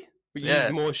 Really? You Yeah.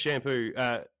 use more shampoo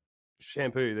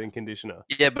than conditioner.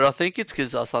 Yeah, but I think it's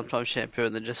because I sometimes shampoo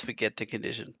and then just forget to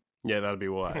condition. Yeah, that'd be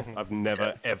why. I've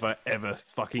never, ever, ever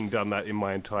fucking done that in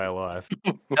my entire life.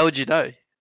 How would you know?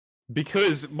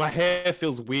 Because my hair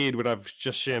feels weird when I've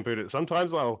just shampooed it.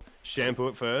 Sometimes I'll shampoo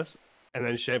it first and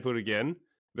then shampoo it again.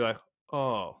 Be like,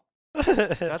 oh,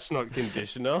 that's not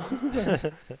conditioner.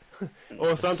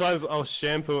 Or sometimes I'll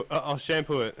shampoo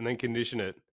it and then condition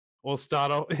it. Or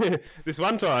start off. This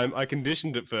one time I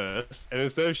conditioned it first, and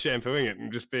instead of shampooing it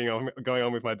and just going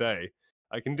on with my day,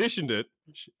 I conditioned it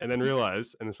and then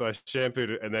realized, and so I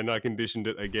shampooed it and then I conditioned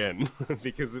it again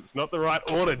because it's not the right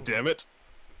order. Damn it!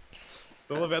 It's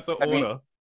all about the order.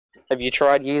 Have you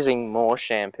tried using more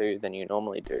shampoo than you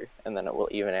normally do, and then it will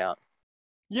even out?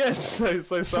 Yes,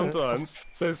 so sometimes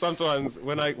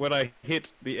when I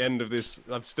hit the end of this,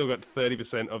 I've still got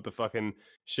 30% of the fucking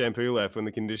shampoo left when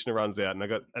the conditioner runs out, and I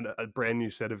got a brand new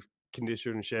set of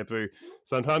conditioner and shampoo.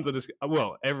 Sometimes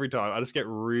every time I just get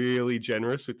really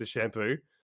generous with the shampoo,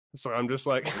 so I'm just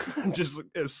like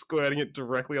squirting it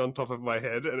directly on top of my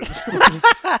head, and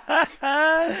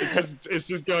it's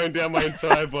just going down my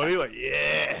entire body, like,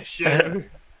 yeah, shampoo.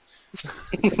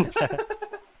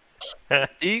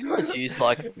 Do you guys use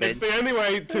like It's the only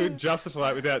way to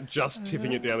justify it without just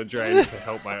tipping it down the drain to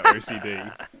help my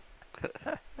OCD.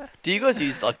 Do you guys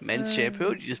use like men's shampoo,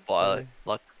 or do you just buy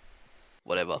like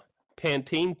whatever?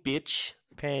 Pantene, bitch.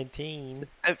 Pantene.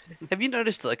 Have you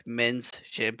noticed like men's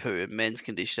shampoo and men's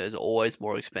conditioner is always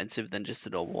more expensive than just the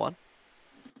normal one?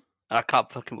 And I can't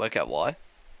fucking work out why.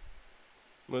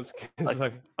 It's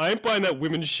like, I ain't buying that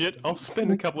women's shit. I'll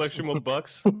spend a couple extra more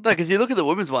bucks. No, because you look at the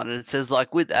women's one and it says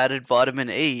like with added vitamin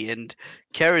E and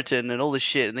keratin and all this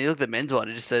shit, and then you look at the men's one,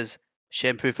 it just says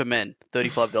shampoo for men,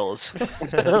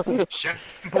 $35.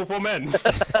 Shampoo for men.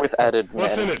 With added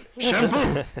What's men. in it?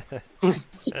 Shampoo.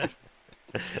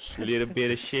 Little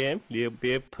bit of sham, little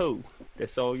bit of poo.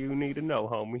 That's all you need to know,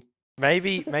 homie.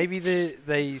 Maybe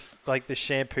the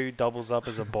shampoo doubles up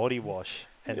as a body wash,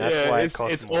 and that's why it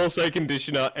costs it's more. also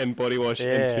conditioner and body wash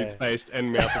and toothpaste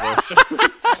and mouthwash.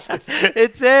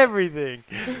 It's everything.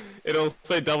 It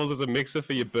also doubles as a mixer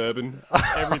for your bourbon.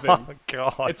 Everything. Oh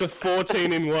god. It's a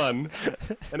 14-in-1,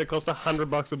 and it costs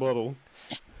 $100 a bottle.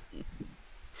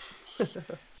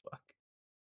 Fuck.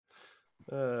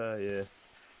 Yeah.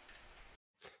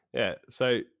 Yeah.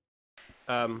 So,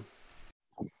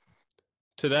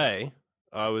 today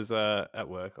I was at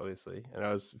work, obviously, and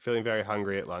I was feeling very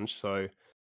hungry at lunch. So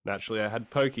naturally, I had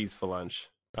pokies for lunch.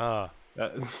 Ah.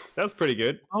 That was pretty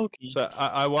good. Okay. So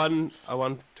I won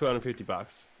 $250.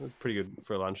 It was pretty good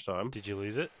for lunchtime. Did you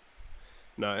lose it?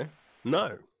 No.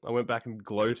 I went back and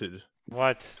gloated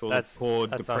What? to all the poor,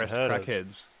 depressed unheard of.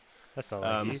 crackheads. That's not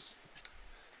like you.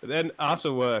 But then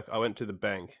after work, I went to the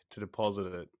bank to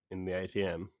deposit it in the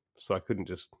ATM, so I couldn't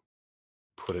just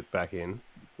put it back in.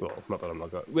 Well, not that I'm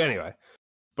not going. Well, anyway,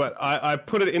 but I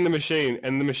put it in the machine,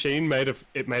 and the machine made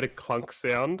a clunk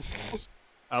sound.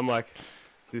 I'm like,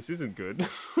 this isn't good.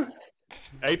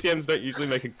 ATMs don't usually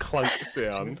make a clunk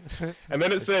sound. And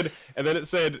then it said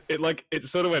it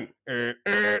sort of went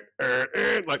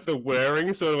like the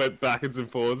whirring sort of went backwards and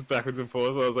forwards. So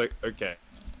I was like, okay,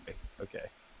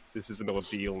 this is an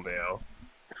ordeal now.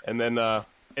 And then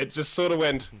it just sort of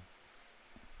went,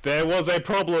 there was a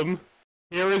problem.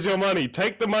 Here is your money.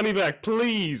 Take the money back,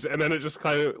 please. And then it just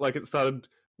kind of like it started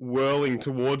whirling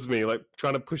towards me, like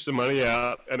trying to push the money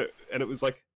out. And it was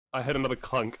like I heard another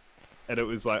clunk, and it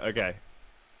was like, okay,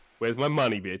 where's my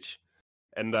money, bitch?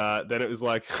 And then it was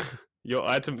like, your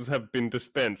items have been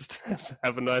dispensed.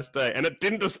 Have a nice day. And it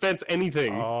didn't dispense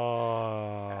anything.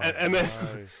 Oh. And then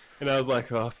no. and I was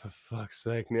like, oh, for fuck's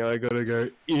sake, now I gotta go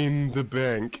in the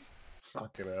bank.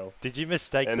 Fucking hell. Did you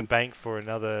mistake the bank for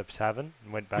another tavern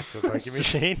and went back to a poker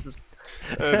machine? Just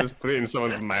put it in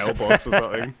someone's mailbox or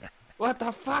something. What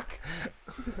the fuck?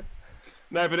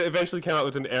 No, but it eventually came up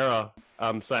with an error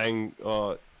saying,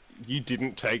 oh, you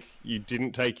didn't take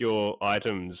your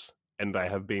items and they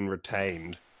have been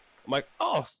retained. I'm like,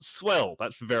 oh, swell,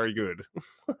 that's very good.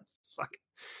 Fuck.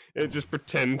 it just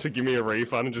pretend to give me a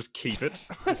refund and just keep it.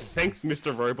 Thanks,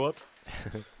 Mr. Robot.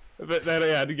 But then I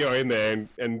had to go in there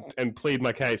and plead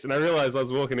my case. And I realized I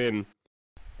was walking in,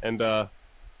 and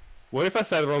what if I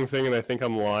say the wrong thing and they think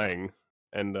I'm lying?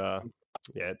 And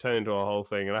yeah, it turned into a whole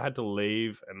thing. And I had to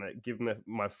leave and give them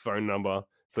my phone number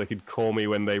so they could call me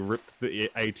when they ripped the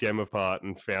ATM apart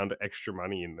and found extra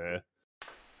money in there.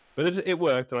 But it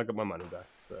worked, and I got my money back.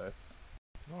 So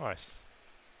Nice.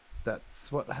 that's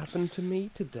what happened to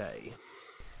me today.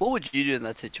 What would you do in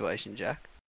that situation, Jack?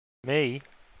 Me?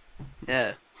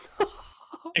 Yeah.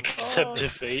 Accept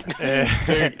defeat.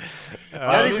 Dude,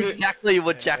 That is exactly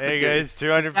what Jack would There do. goes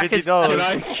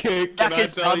 $250. Can Jack I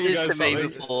has tell done you this guys to me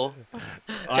something? before.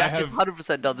 I Jack has have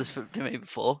 100% done this to me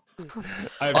before.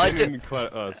 I've I been in quite.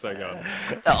 Oh, so go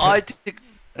on.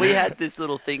 We had this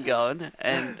little thing going,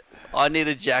 and I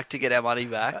needed Jack to get our money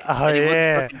back. Oh, and he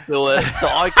yeah. wouldn't fucking do it. So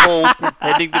I called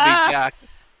pretending to be Jack.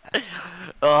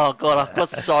 Oh god, I got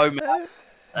so mad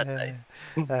that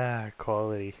day.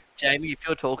 Quality. Jamie, if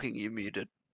you're talking, you're muted.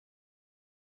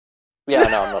 Yeah,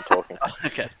 no, I'm not talking.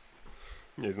 Okay,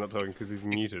 Yeah, he's not talking because he's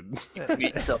muted.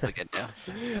 mute yourself again now.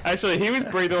 Actually, he was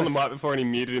breathing on the mic before and he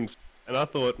muted himself. And I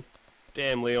thought,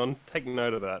 damn, Leon, take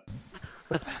note of that.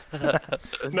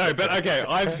 No, but okay,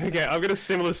 I've got a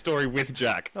similar story with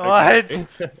Jack. Okay?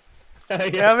 What?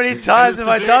 Yes. How many times have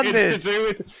I done this?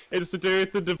 It's to do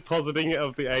with the depositing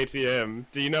of the ATM.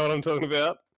 Do you know what I'm talking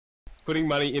about? Putting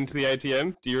money into the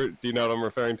ATM. Do you know what I'm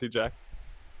referring to, Jack?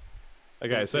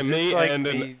 Okay, so Is me this like and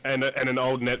an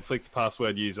old Netflix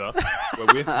password user were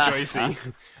with Joycey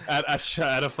at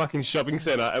a fucking shopping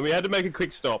center, and we had to make a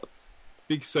quick stop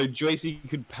so Joycey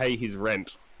could pay his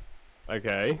rent.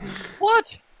 Okay.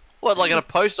 What? What, like at a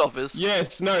post office?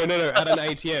 Yes, no, at an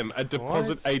ATM, a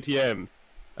deposit ATM.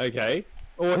 Okay.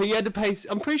 Or he had to pay.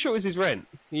 I'm pretty sure it was his rent.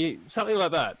 Something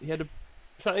like that.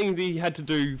 Something that he had to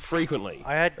do frequently.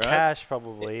 I had right? cash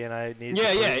probably, and I needed.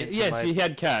 He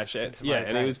had cash. And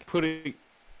he was putting.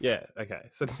 Yeah, okay.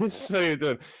 So this is what he was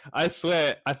doing. I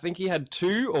swear, I think he had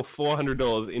 $200 or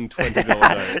 $400 in $20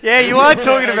 notes. Yeah, you are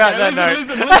talking about that note.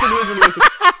 Listen.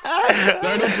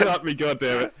 Don't interrupt me,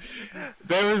 goddammit.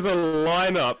 There was a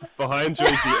lineup behind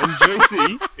Joycey, and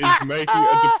Joycey is making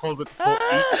a deposit for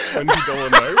each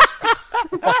 $20 note.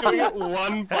 He's doing it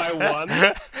one by one.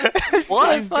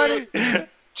 What? He's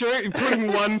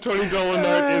putting one $20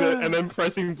 note in it and then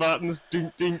pressing buttons.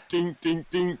 Ding, ding, ding, ding,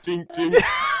 ding, ding, ding.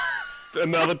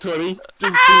 Another 20. Ding,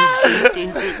 ding, ding,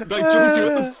 ding, ding. Like, Joycey,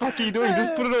 what the fuck are you doing?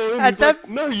 Just put it all in. He's like,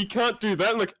 no, you can't do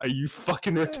that. I'm like, are you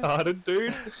fucking retarded,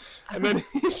 dude? And then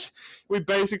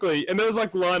and there was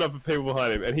like line up of people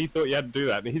behind him, and he thought you had to do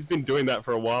that, and he's been doing that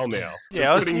for a while now.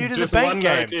 Yeah, I was new to the bank game.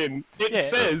 Note in. It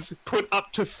says put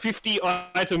up to 50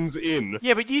 items in.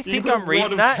 Yeah, but you think got I'm reading a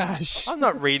lot of that? cash. I'm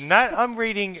not reading that. I'm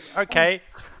reading, okay,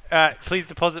 please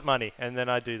deposit money, and then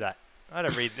I do that. I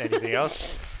don't read anything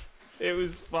else. It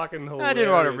was fucking hilarious. I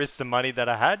didn't want to risk the money that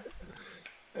I had.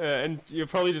 And you're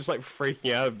probably just like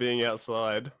freaking out of being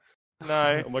outside.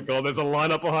 No. Oh my god, there's a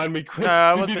lineup behind me, quick. No,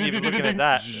 I wasn't even looking at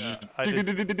that.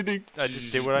 I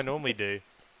just did what I normally do,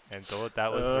 and thought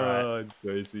that was right. Oh,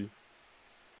 Joycey.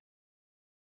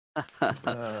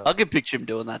 I can picture him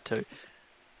doing that too.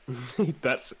 He did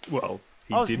that.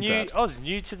 I was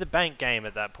new to the bank game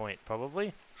at that point,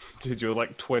 probably. Dude, you're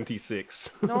like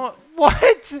 26. No,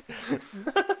 what?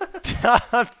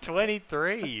 I'm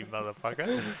 23, you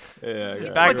motherfucker. Yeah, okay.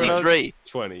 Back when I was- 23.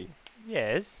 20.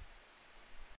 Yes.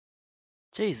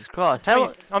 Jesus Christ.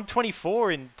 I'm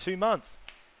 24 in 2 months.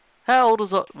 How old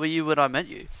were you when I met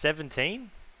you? 17?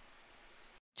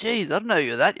 Jeez, I didn't know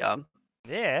you were that young.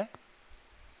 Yeah.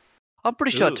 I'm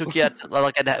pretty sure I took you out to,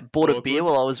 bought a beer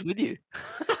while I was with you.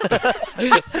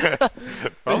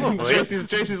 Probably.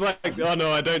 Joycey's like, oh no,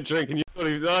 I don't drink. And you thought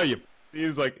he was,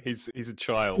 he's like, he's a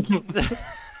child.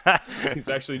 He's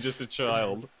actually just a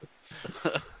child.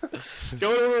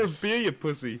 Go and order a beer, you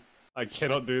pussy. I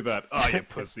cannot do that. Oh, you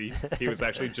pussy. He was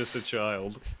actually just a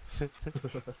child.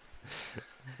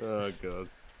 Oh, God.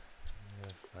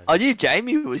 I knew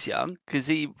Jamie was young because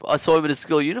I saw him in a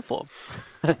school uniform.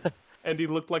 And he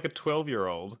looked like a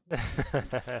 12-year-old.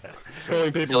 Calling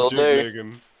Still people do.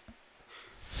 Jugam.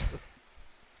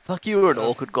 Fuck, you were an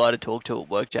awkward guy to talk to at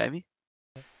work, Jamie.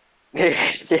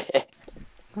 Yeah.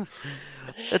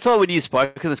 That's why when you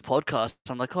spoke on this podcast,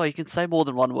 I'm like, oh, you can say more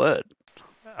than one word.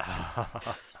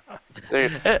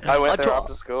 Dude, I went there try-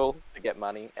 after school to get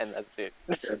money, and that's it.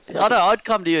 I know, I'd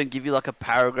come to you and give you like a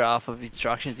paragraph of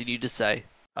instructions and you just say,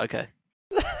 okay.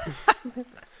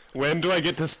 When do I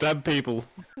get to stab people?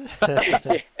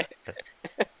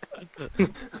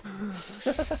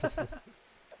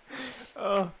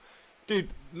 Oh, Dude,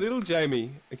 little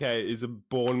Jamie, okay, is a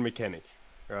born mechanic,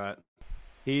 right?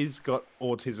 He's got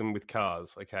autism with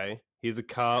cars, okay? He's a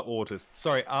car autist.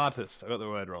 Sorry, artist. I got the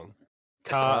word wrong.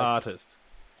 Car artist.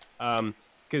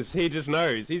 Because he just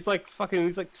knows. He's like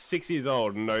 6 years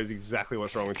old and knows exactly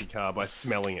what's wrong with your car by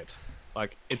smelling it.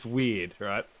 Like, it's weird,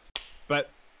 right? But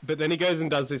then he goes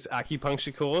and does this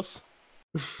acupuncture course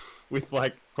with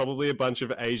like probably a bunch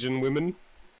of Asian women.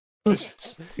 It's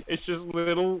just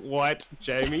little white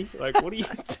Jamie. Like, what are you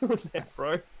doing there,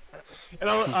 bro? And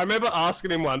I remember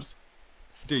asking him once,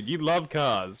 dude, you love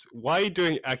cars. Why are you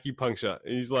doing acupuncture?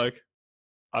 And he's like,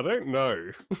 I don't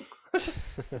know.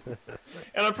 And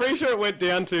I'm pretty sure it went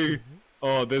down to,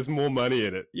 oh, there's more money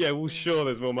in it. Yeah, well, sure,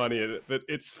 there's more money in it, but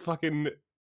it's fucking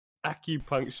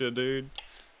acupuncture, dude.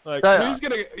 Like, who's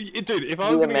gonna, dude? If I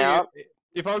was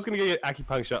gonna get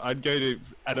acupuncture, I'd go to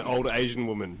an old Asian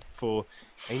woman for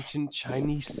ancient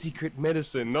Chinese secret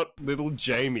medicine, not little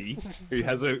Jamie who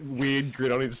has a weird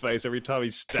grin on his face every time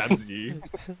he stabs you.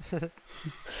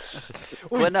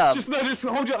 Wait, just notice,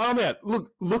 hold your arm out.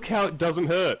 Look how it doesn't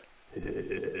hurt.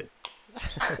 The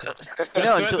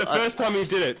first time he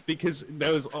did it, because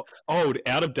there was old,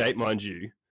 out of date, mind you,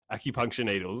 acupuncture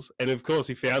needles, and of course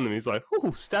he found them. He's like,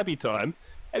 "Ooh, stabby time."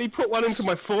 And he put one into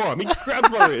my forearm. He grabbed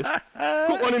my wrist,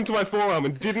 put one into my forearm,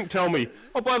 and didn't tell me,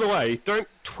 oh, by the way, don't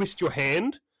twist your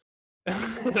hand.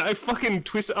 And I fucking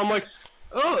twist it. I'm like,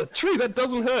 oh, true, that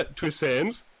doesn't hurt. Twist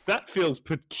hands. That feels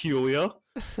peculiar.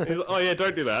 And he's like, oh, yeah,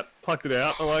 don't do that. Plucked it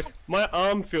out. I'm like, my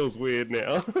arm feels weird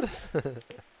now.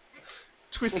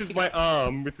 Twisted my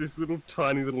arm with this little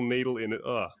tiny little needle in it.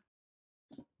 Oh.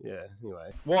 Yeah,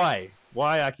 anyway. Why?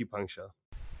 Why acupuncture?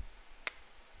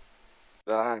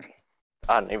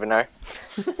 I don't even know.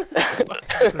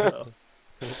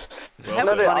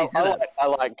 I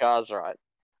like cars, right?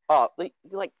 Oh, like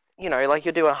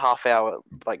you do a half-hour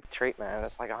treatment, and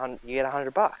it's like you get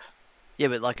 $100. Yeah,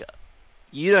 but like,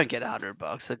 you don't get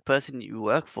 $100. The person you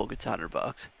work for gets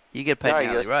 $100. You get paid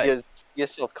hourly rate. You're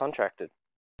self-contracted.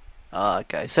 Oh,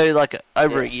 okay. So like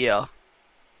over a year,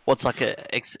 what's like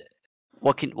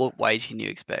what wage can you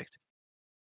expect?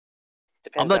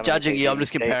 I'm not judging you. I'm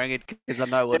just comparing it because I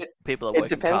know what people are working. It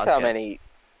depends how many.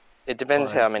 It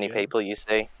depends how many people you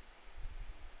see.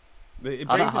 It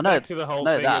brings it back to the whole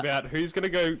thing about who's going to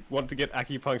go want to get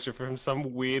acupuncture from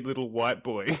some weird little white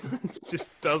boy. It just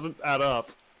doesn't add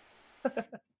up.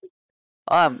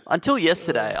 Until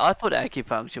yesterday, I thought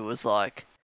acupuncture was like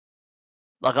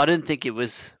I didn't think it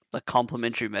was like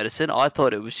complementary medicine. I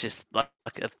thought it was just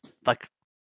like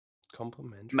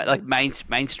complementary, like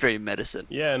mainstream medicine.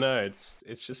 Yeah, no,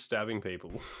 it's just stabbing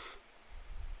people.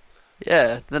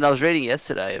 Yeah. Then I was reading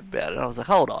yesterday about it, and I was like,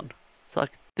 hold on, it's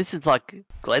like this is like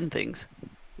Glenn things.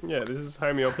 Yeah, this is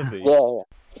homeopathy. Yeah.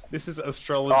 This is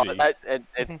astrology. Oh,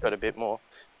 it's got a bit more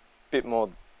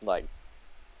like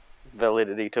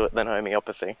validity to it than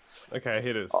homeopathy. Okay,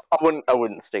 hit us. I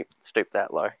wouldn't stoop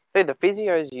that low. Dude, the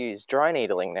physios use dry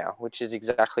needling now, which is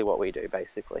exactly what we do,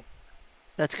 basically.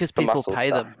 That's because people pay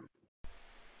them.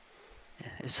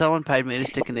 If someone paid me to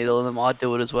stick a needle in them, I'd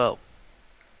do it as well.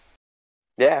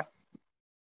 Yeah.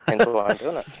 Hence why I'm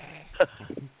doing it.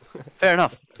 Fair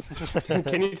enough.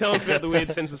 Can you tell us about the weird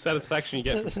sense of satisfaction you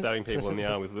get from stabbing people in the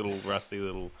arm with little rusty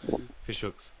little fish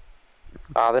hooks?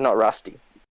 They're not rusty.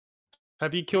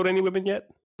 Have you killed any women yet?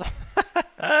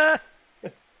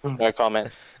 No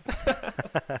comment.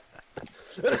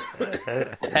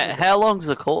 How long's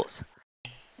the course?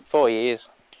 4 years.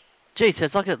 Jeez,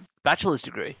 it's like a bachelor's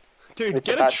degree. Dude, It's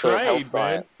get a a Bachelor of trade, Health man.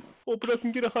 Science. Oh, but I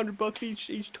can get $100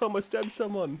 each time I stab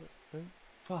someone.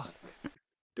 Fuck.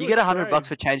 You get $100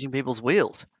 for changing people's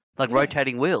wheels, like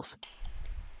rotating wheels.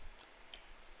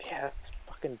 Yeah, that's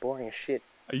fucking boring as shit.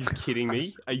 Are you kidding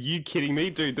me? Are you kidding me?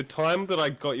 Dude, the time that I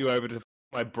got you over to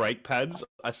my brake pads,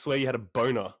 I swear you had a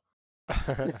boner.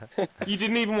 You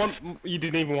didn't even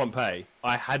want pay.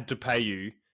 I had to pay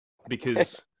you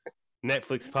because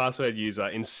Netflix password user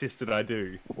insisted I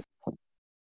do.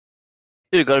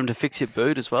 You got him to fix your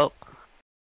boot as well.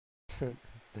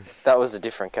 That was a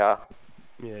different car.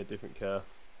 Yeah, different car.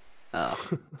 Oh.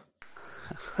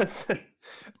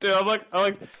 Dude, I'm like,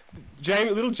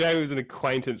 little Jamie was an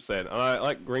acquaintance then, and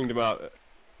I rang him up.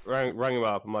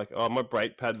 I'm like, oh, my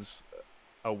brake pads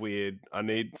are weird. I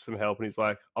need some help, and he's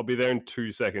like, I'll be there in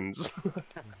 2 seconds.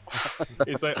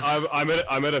 He's like, I'm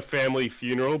at a family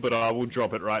funeral, but I will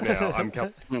drop it right now. I'm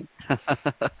coming.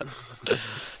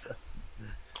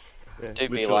 Do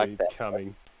be like that.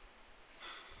 Coming.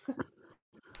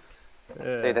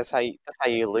 Dude, that's how you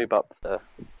lube up the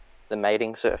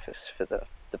mating surface for the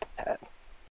pad.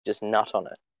 Just nut on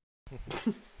it.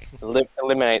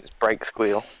 Eliminates brake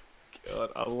squeal.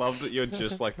 God, I love that you're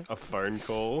just like a phone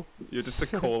call. You're just a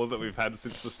caller that we've had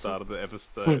since the start of the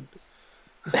episode.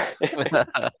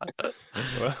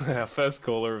 Well, our first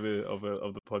caller of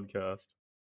the podcast.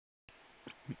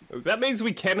 That means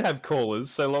we can have callers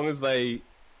so long as they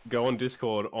go on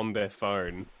Discord on their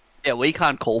phone. Yeah, we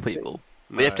can't call people.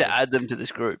 We have to No. add them to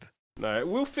this group. No,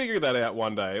 we'll figure that out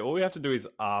one day. All we have to do is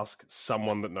ask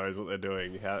someone that knows what they're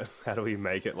doing. How do we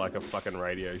make it like a fucking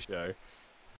radio show?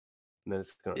 And then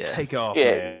it's gonna take off,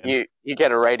 Yeah, man. you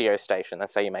get a radio station.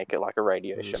 That's how you make it like a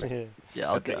radio show. Yeah,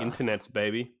 I'll At the internet's,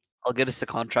 baby. I'll get us a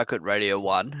contract with Radio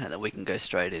 1, and then we can go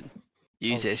straight in.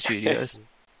 Use their studios.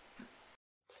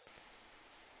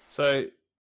 So,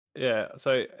 yeah.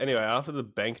 So anyway, after the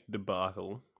bank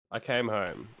debacle, I came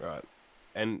home, right,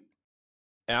 and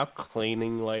our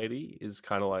cleaning lady is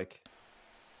kind of like.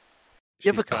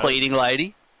 You have a cleaning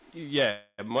lady? Yeah,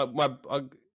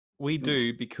 we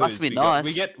do because Must be nice.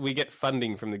 we get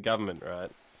funding from the government,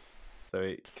 right?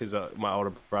 So because my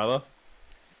older brother,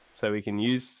 so we can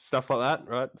use stuff like that,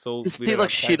 right? It's all. Just do like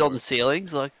shit on the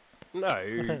ceilings, like.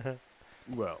 No.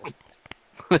 Well.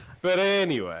 But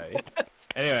anyway,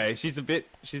 she's a bit.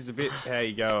 How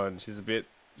you going? She's a bit.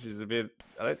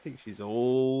 I don't think she's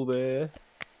all there.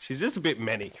 She's just a bit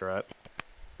manic, right?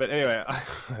 But anyway,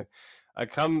 I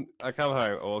come home.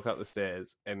 I walk up the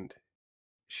stairs, and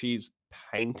she's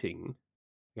painting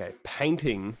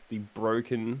the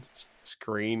broken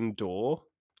screen door.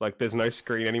 Like there's no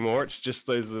screen anymore. It's just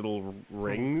those little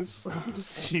rings.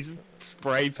 She's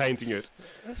spray painting it,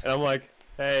 and I'm like,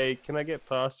 "Hey, can I get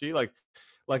past you?" Like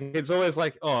it's always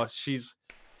like, "Oh, she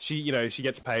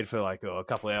gets paid for like a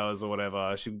couple of hours or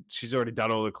whatever. She's already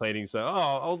done all the cleaning, so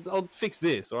I'll fix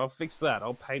this or I'll fix that.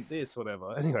 I'll paint this,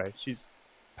 whatever." Anyway, she's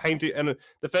painting, and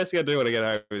the first thing I do when I get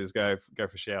home is go for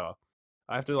a shower.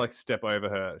 I have to like step over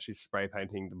her. She's spray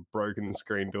painting the broken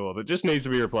screen door that just needs to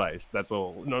be replaced. That's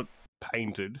all, not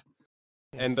painted.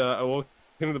 And I walk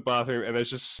into the bathroom and there's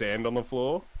just sand on the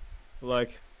floor.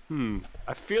 Like,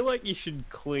 I feel like you should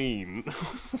clean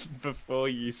before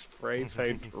you spray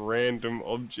paint random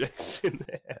objects in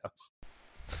the house.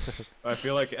 I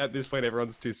feel like at this point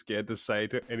everyone's too scared to say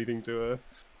anything to her.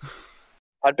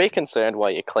 I'd be concerned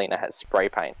why your cleaner has spray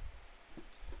paint.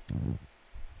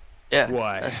 Yeah.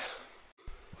 Why?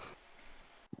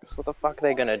 Because what the fuck are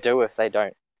they gonna do if they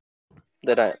don't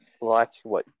like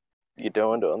what you're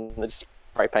doing to them? They just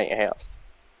spray paint your house.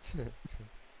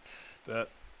 That.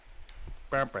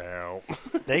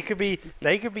 They could be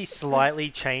slightly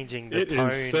changing the tone.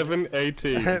 It is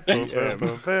 7:18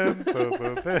 p.m.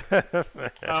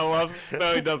 I love.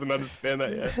 No, he doesn't understand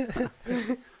that yet.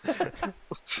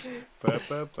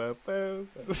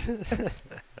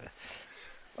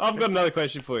 I've got another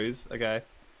question for you. Okay.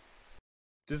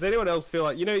 Does anyone else feel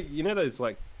like you know those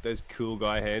cool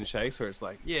guy handshakes where it's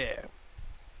like, yeah,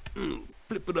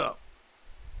 flip it up,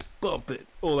 bump it,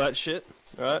 all that shit,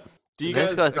 right? Do you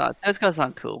Those guys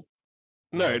aren't cool.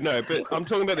 No, but I'm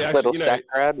talking about the actual, Little sack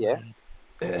grab, yeah.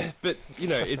 But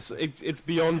it's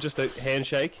beyond just a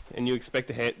handshake, and you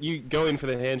expect you go in for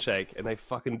the handshake, and they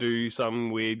fucking do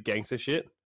some weird gangster shit,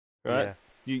 right?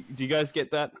 Yeah. Do you guys get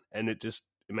that? And it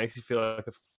makes you feel like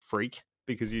a freak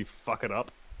because you fuck it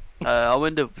up. I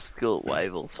went to school at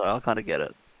Wavell, so I kind of get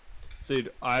it.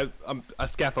 Dude, I'm a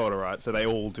scaffolder, right? So they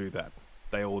all do that.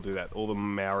 All the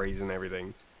Maoris and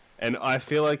everything. And I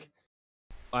feel like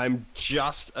I'm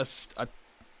just a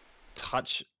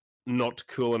touch not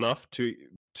cool enough to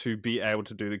be able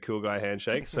to do the cool guy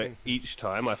handshake. So each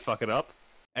time I fuck it up.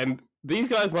 And these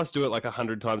guys must do it like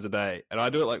 100 times a day. And I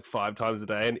do it like 5 times a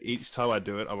day. And each time I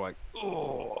do it, I'm like,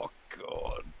 oh,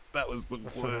 God. That was the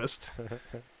worst.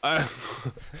 I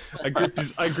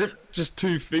gripped just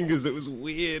 2 fingers. It was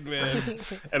weird, man.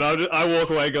 And I walk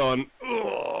away going,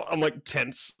 oh, I'm like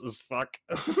tense as fuck.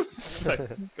 It's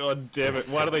like, God damn it!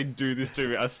 Why do they do this to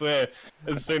me? I swear,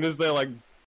 as soon as they're like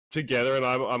together and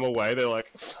I'm away, they're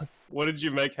like, what did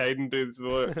you make Hayden do this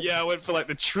morning? Yeah, I went for like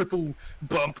the triple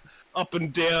bump up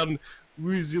and down,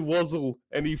 woozy wazzle,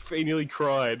 and he nearly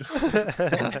cried.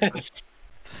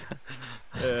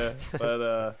 Yeah,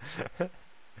 but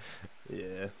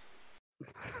yeah,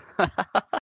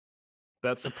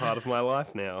 that's a part of my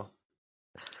life now.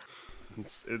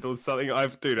 It was something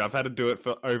I've had to do it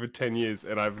for over 10 years,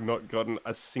 and I've not gotten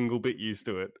a single bit used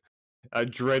to it. I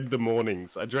dread the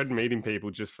mornings. I dread meeting people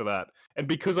just for that, and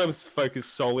because I'm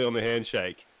focused solely on the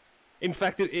handshake. In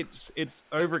fact, it's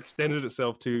overextended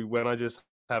itself to when I just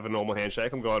have a normal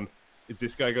handshake. I'm going, is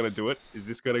this guy gonna do it? Is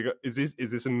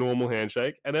this a normal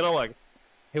handshake? And then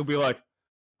he'll be like,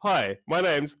 hi, my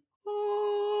name's...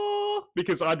 Oh.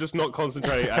 because I'm just not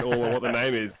concentrating at all on what the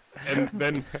name is. And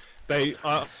then they,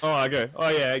 I go, oh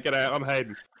yeah, g'day, I'm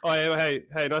Hayden. Oh yeah,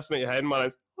 hey, nice to meet you, Hayden. My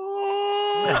name's.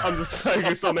 I'm just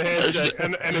focused on the handshake,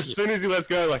 and as soon as he lets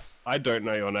go, like, I don't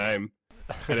know your name,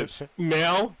 and it's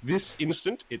now this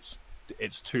instant, it's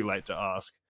too late to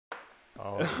ask.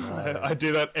 Oh, no. I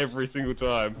do that every single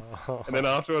time, Oh. and then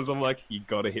afterwards I'm like, you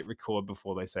got to hit record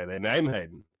before they say their name,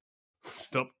 Hayden.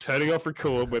 Stop turning off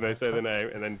record when they say their name,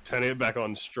 and then turning it back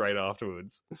on straight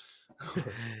afterwards. You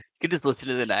could just listen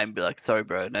to the name and be like, sorry,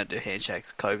 bro, don't do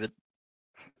handshakes, COVID.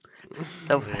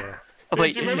 Yeah.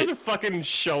 Dude, do you remember the fucking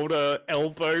shoulder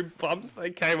elbow bump they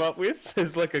came up with?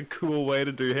 There's like a cool way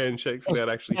to do handshakes without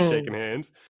actually shaking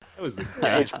hands. That was the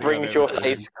gayest Which thing brings I've your ever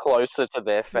face closer to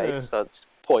their face, Yeah. so it's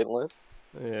pointless.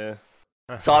 seen. Yeah.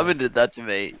 Simon did that to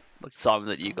me. Like Simon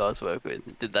that you guys work with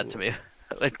did that to me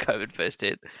when COVID first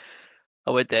hit.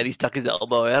 I went there and he stuck his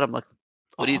elbow out. I'm like,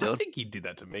 what are you I doing? think he did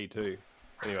that to me too.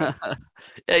 Anyway.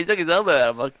 Yeah, he stuck his elbow out.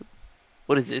 I'm like,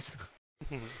 what is this?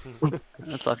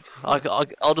 It's like,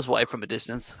 I'll just wave from a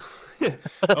distance.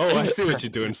 Oh, I see what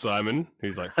you're doing, Simon,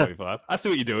 who's like 45. I see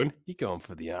what you're doing. You're going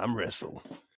for the arm wrestle.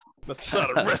 Let's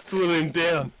start wrestling him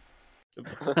down.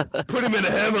 Put him in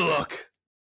a hammerlock.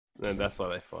 And that's why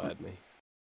they fired me.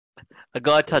 A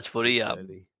guy touched footy.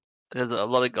 Dirty. There's a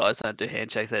lot of guys don't do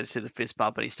handshakes. They just do the fist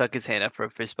bump, and he stuck his hand out for a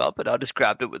fist bump, and I just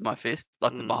grabbed it with my fist,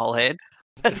 like with my whole hand.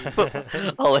 Because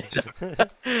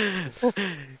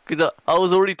I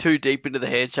was already too deep into the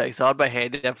handshake, so I had my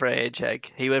hand out for a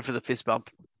handshake. He went for the fist bump,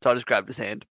 so I just grabbed his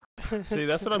hand. See,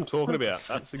 that's what I'm talking about.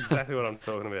 That's exactly what I'm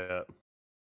talking about.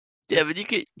 Yeah, but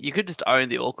you could just own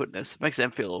the awkwardness. It makes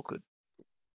them feel awkward.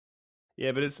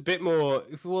 Yeah, but it's a bit more.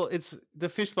 Well, it's the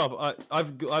fist bump.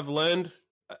 I've learned.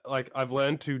 I've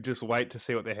learned to just wait to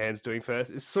see what their hand's doing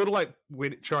first. It's sort of like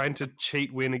trying to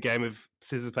cheat win a game of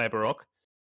scissors paper rock.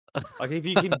 Like if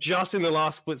you can just in the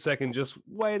last split second just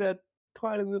wait a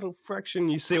tiny little fraction,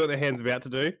 you see what their hand's about to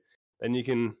do, then you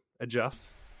can adjust.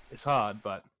 It's hard,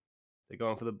 but they're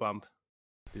going for the bump.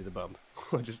 Do the bump.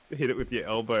 Or just hit it with your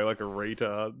elbow like a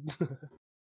retard.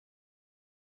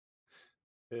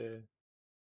 Yeah.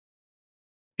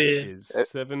 Yeah. Is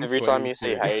Every time you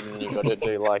see 7:22. Hayden, you got to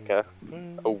do like a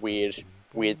weird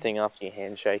thing after you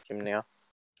handshake him now.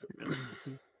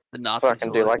 The Nazi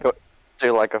Fucking sword.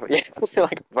 do like a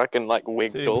fucking like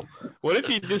wiggle. What if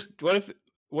you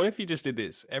just did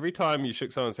this every time you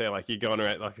shook someone's hand, like you're going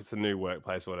around like it's a new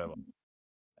workplace or whatever,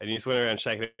 and you just went around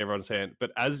shaking everyone's hand,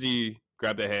 but as you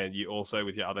grab their hand, you also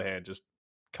with your other hand just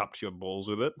cupped your balls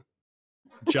with it,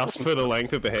 just for the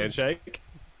length of the handshake.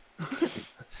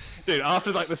 Dude,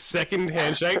 after like the second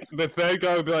handshake, the third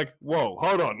guy would be like, "Whoa,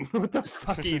 hold on, what the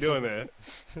fuck are you doing there?"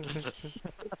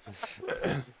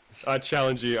 I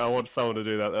challenge you. I want someone to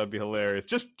do that. That'd be hilarious.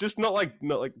 Just not like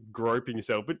groping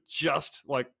yourself, but just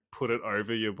like put it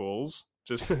over your balls.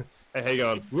 Just hey, how you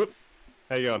going? Whoop.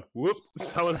 How you going? Whoop.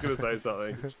 Someone's gonna say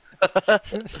something.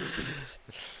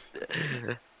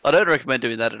 I don't recommend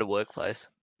doing that at a workplace.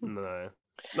 No.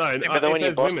 Yeah, but then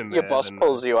when your boss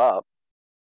pulls you up,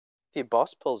 if your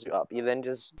boss pulls you up, you then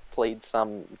just plead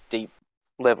some deep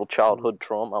level childhood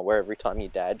trauma where every time your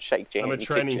dad shakes your hand, he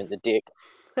kicks you in the dick.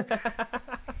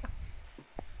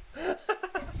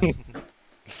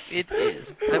 It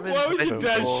is. Why would your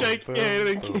dad shake your hand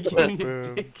and kick you in your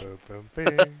dick?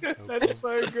 That's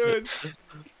so good.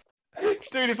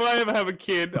 Dude, if I ever have a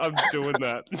kid, I'm doing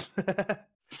that.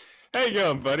 How you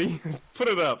going, buddy? Put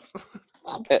it up.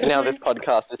 Now this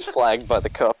podcast is flagged by the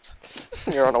cops.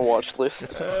 You're on a watch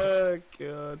list. Oh,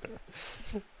 God.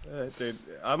 Dude,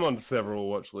 I'm on several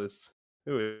watch lists.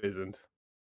 Who isn't?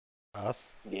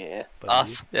 Us? Yeah. But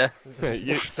Us, yeah.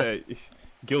 Hey,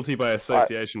 guilty by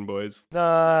association, boys.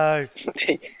 No.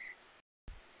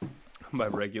 My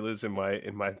regulars in my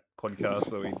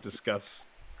podcast where we discuss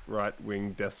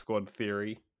right-wing death squad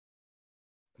theory.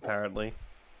 Apparently.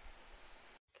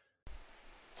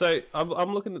 So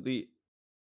I'm looking at the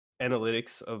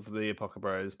analytics of the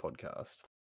Apocabros podcast,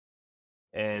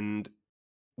 and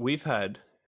we've had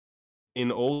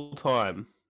in all time.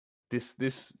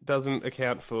 This doesn't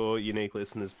account for unique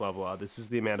listeners, blah blah. This is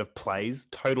the amount of plays,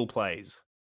 total plays,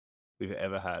 we've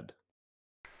ever had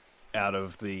out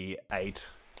of the 8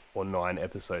 or 9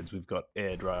 episodes we've got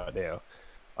aired right now.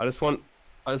 I just want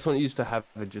you to have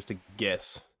just a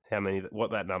guess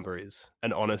what that number is,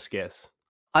 an honest guess.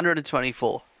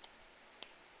 124.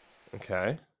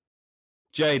 Okay,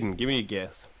 Jaden, give me a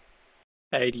guess.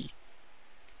 80.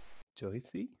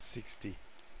 Joycey, 60.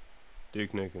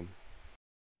 Duke Nukem.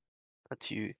 That's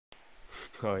you.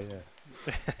 Oh yeah.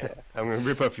 I'm gonna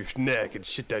rip off your neck and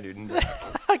shit down your neck.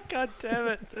 God damn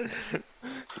it.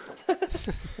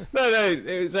 No,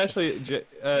 it was actually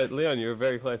Leon. You were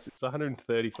very close. It's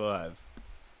 135,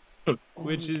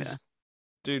 which is,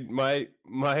 dude. My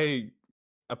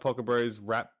Apocabros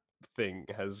rap thing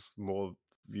has more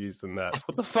views than that.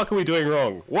 What the fuck are we doing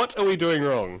wrong? What are we doing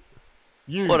wrong?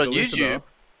 What, on YouTube?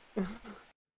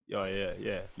 Oh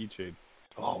yeah, YouTube.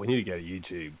 Oh, we need to go to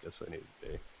YouTube. That's what we need to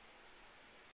do.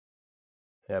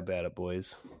 How about it,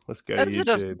 boys? Let's go to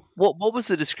YouTube. What was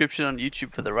the description on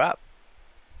YouTube for the rap?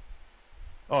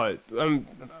 Oh, I'm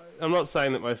not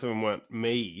saying that most of them weren't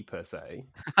me per se,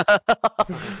 but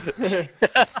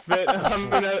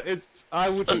I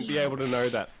wouldn't be able to know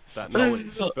that knowledge.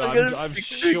 But I'm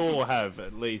sure have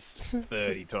at least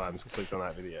 30 times clicked on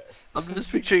that video. I'm just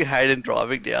picturing Hayden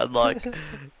driving down like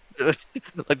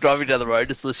driving down the road,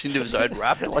 just listening to his own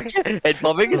rap, like head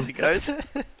bobbing as he goes.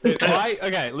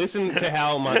 Okay, listen to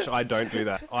how much I don't do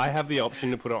that. I have the option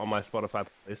to put it on my Spotify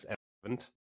playlist, and I haven't.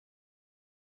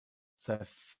 So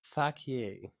fuck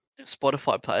you.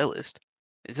 Spotify playlist?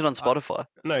 Is it on Spotify?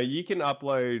 No, you can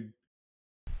upload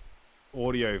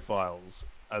audio files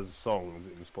as songs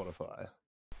in Spotify.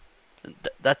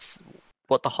 That's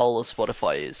what the whole of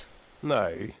Spotify is.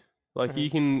 No, like you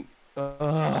can.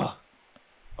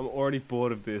 I'm already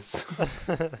bored of this.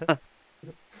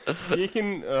 You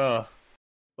can,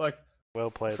 like, well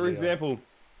played. For example,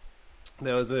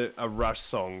 there was a Rush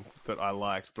song that I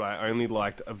liked, but I only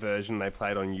liked a version they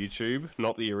played on YouTube,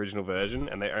 not the original version,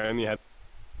 and they only had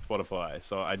Spotify.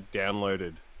 So I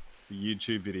downloaded the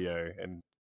YouTube video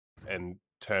and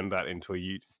turned that into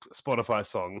a Spotify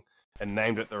song and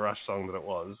named it the Rush song that it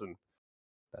was, and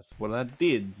that's what I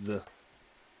did.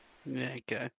 Yeah,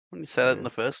 okay. When did you say that in the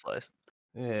first place?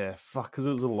 Yeah, fuck, because it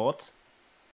was a lot.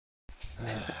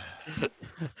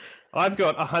 I've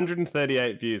got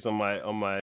 138 views on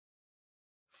my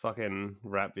fucking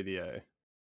rap video.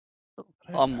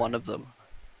 I'm one of them.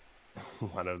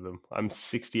 One of them. I'm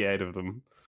 68 of them.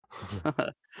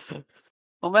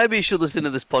 Well, maybe you should listen to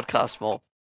this podcast more.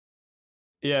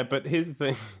 Yeah, but here's the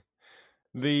thing.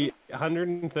 The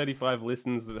 135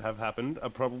 listens that have happened are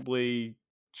probably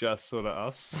just sort of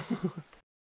us.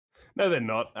 No, they're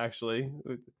not, actually.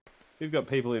 We've got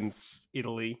people in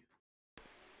Italy,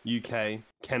 UK,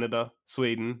 Canada,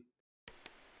 Sweden,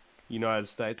 United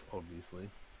States, obviously.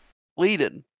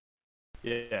 Sweden?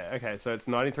 Yeah, okay, so it's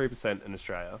 93% in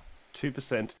Australia,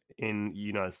 2% in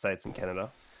United States and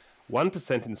Canada,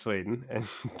 1% in Sweden, and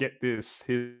get this,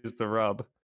 here's the rub,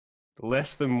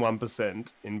 less than 1%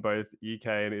 in both UK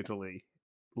and Italy.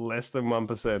 Less than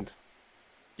 1%.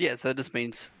 Yeah, so that just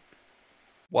means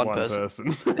one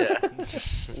person. Yeah.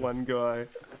 One guy.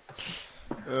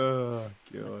 Oh,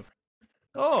 God.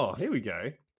 Oh, here we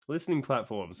go. Listening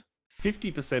platforms.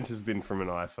 50% has been from an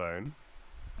iPhone,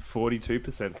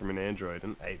 42% from an Android,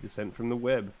 and 8% from the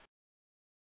web.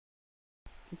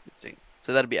 Interesting.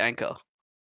 So that'd be Anchor.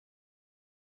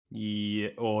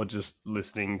 Yeah, or just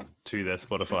listening to their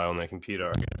Spotify on their computer,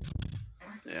 I guess.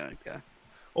 Yeah, okay.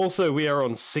 Also, we are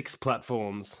on 6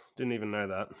 platforms. Didn't even know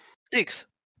that. 6?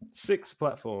 6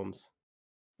 platforms.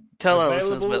 Tell our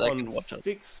listeners where they can watch us.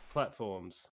 6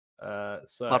 platforms.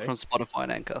 Apart from Spotify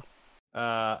and Anchor.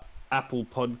 Apple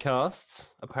Podcasts.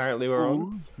 Apparently we're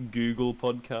on. Google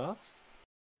Podcasts.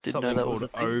 Didn't know that was a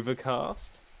thing.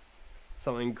 Overcast.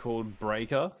 Something called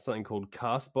Breaker. Something called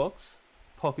Castbox.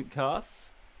 Pocket Casts.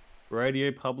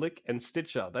 Radio Public. And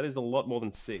Stitcher. That is a lot more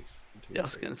than 6. 1, 2, I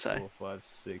was going to say. 4, 5,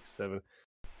 6, 7.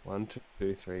 1,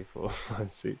 2, 3, 4,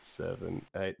 5, 6, 7,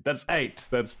 8. That's 8.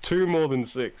 That's 2 more than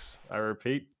 6. I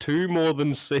repeat, 2 more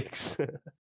than 6.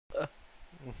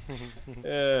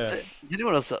 Yeah. Is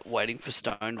anyone else waiting for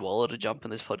Stoned Waller to jump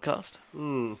in this podcast?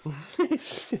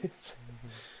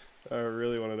 I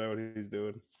really want to know what he's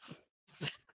doing.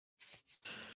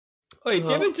 Wait, do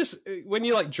you ever just, when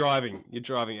you're like driving,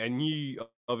 and you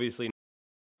obviously,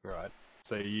 right,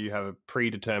 so you have a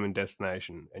predetermined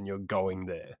destination and you're going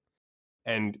there,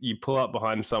 and you pull up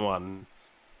behind someone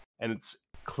and it's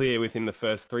clear within the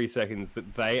first 3 seconds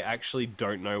that they actually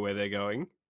don't know where they're going.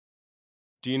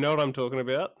 Do you know what I'm talking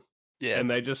about? Yeah. And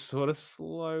they just sort of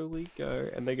slowly go,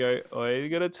 and they go, oh, you're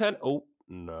going to turn? Oh,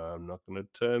 no, I'm not going to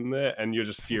turn there. And you're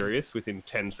just furious within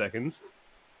 10 seconds.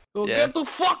 Oh, yeah. Get the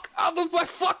fuck out of my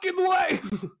fucking way!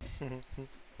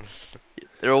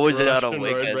 They're always out on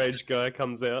weekends. Road rage guy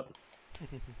comes out.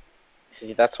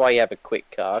 See, that's why you have a quick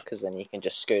car, because then you can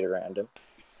just scoot around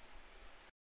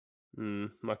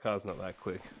him. My car's not that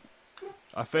quick.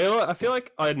 I feel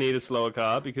like I need a slower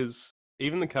car, because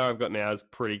even the car I've got now is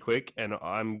pretty quick, and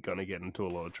I'm gonna get into a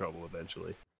lot of trouble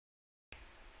eventually.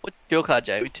 What's your car,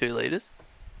 Jamie? 2 litres?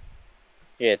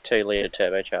 Yeah, 2 litre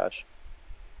turbocharged.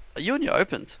 Are you on your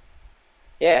opens?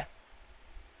 Yeah.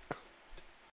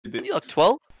 You're like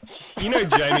 12? You know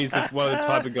Jamie's one of the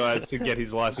type of guys to get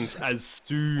his license as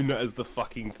soon as the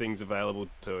fucking thing's available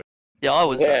to him. Yeah, I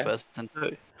was that person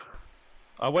too.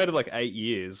 I waited like 8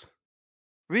 years.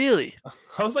 Really?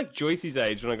 I was like Joyce's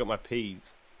age when I got my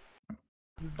P's. I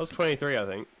was 23, I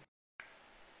think.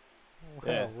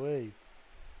 Yeah.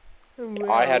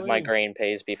 I had my green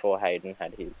P's before Hayden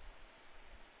had his.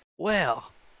 Wow.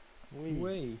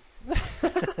 Wee.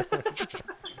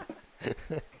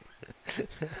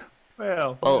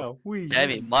 Well,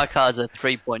 Jamie, my car's a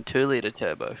 3.2 litre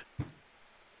turbo.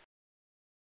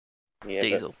 Yeah,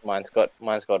 diesel. Mine's got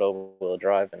all-wheel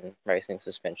drive and racing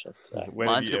suspension. So. When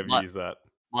have you ever used that?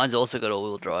 Mine's also got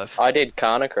all-wheel drive. I did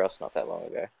Carnacross not that long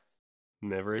ago.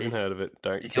 Never even heard of it.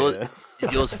 Don't care.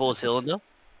 Is yours 4-cylinder?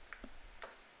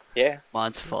 Yeah.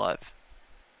 Mine's 5.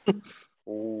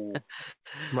 Ooh.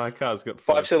 My car's got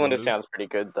 5 cylinders. Sounds pretty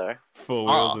good though. 4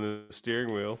 wheels and a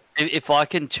steering wheel. If I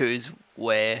can choose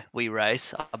where we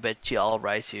race, I bet you I'll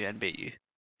race you and beat you.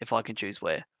 If I can choose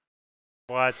where.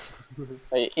 What?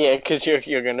 Yeah, because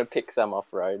you're gonna pick some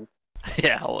off road.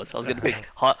 Yeah, I was going to pick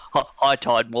high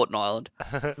tide Morton Island.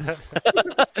 So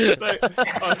you don't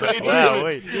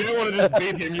want to just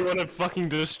beat him, you want to fucking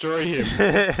destroy him.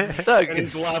 And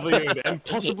his livelihood, and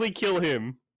possibly kill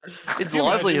him. His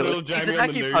livelihood. He's an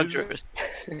acupuncturist.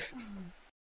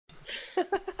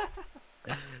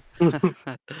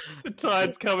 The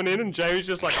tide's coming in and Jamie's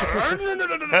just like...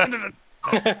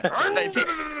 like,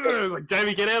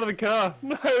 Jamie, get out of the car.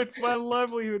 No, it's my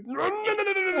livelihood.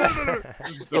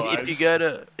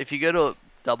 If you go to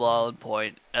Double Island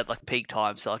Point at like peak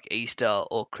times, like Easter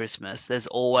or Christmas, there's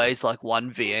always like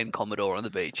one VN Commodore on the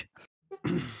beach.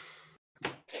 You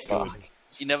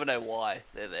never know why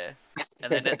they're there,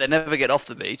 and they never get off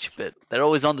the beach, but they're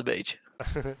always on the beach.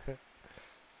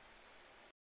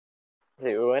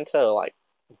 See, we went to like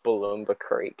Balloomba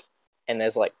Creek, and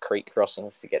there's like creek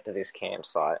crossings to get to this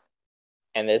campsite.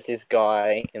 And there's this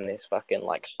guy in this fucking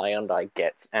like Hyundai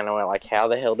Getz, and I'm like, how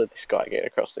the hell did this guy get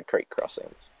across the creek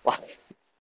crossings? When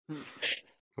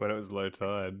it was low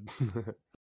tide.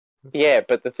 Yeah,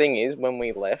 but the thing is, when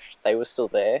we left, they were still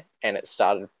there, and it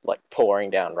started like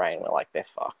pouring down rain. We're like, they're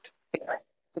fucked.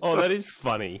 Oh, that is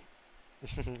funny.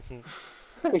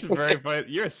 That's very funny.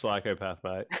 You're a psychopath,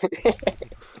 mate.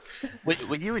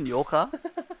 Were you in your car?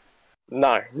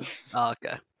 No. Oh,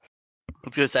 okay. I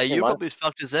was going to say, you're probably as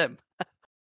fucked as them.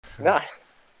 No,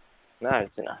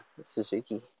 it's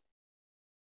Suzuki.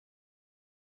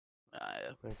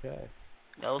 Okay.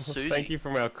 That was Susie. Thank you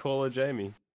from our caller,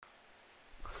 Jamie.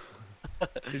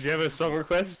 Did you have a song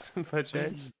request by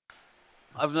chance?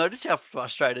 I've noticed how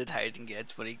frustrated Hayden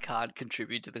gets when he can't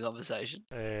contribute to the conversation.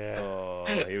 Yeah. Oh,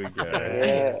 here we go.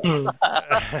 Yeah.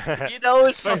 You know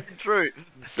it's fucking true.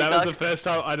 That was the first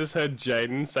time I just heard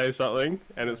Jaden say something,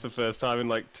 and it's the first time in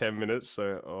like 10 minutes,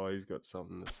 so he's got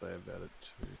something to say about it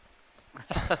too.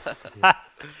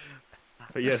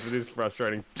 But yes, it is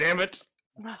frustrating. Damn it!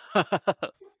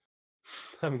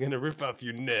 I'm gonna rip off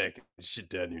your neck and shit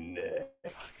down your neck.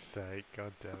 Fuck's sake,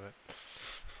 god damn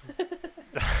it.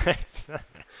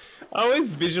 I always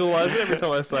visualize it every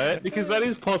time I say it, because that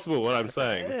is possible, what I'm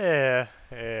saying. Yeah.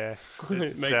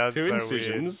 Make 2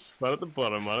 incisions, one at the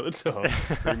bottom, one at the top,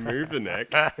 remove the neck,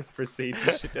 and proceed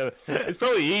to shit down. It's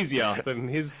probably easier than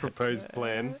his proposed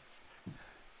plan.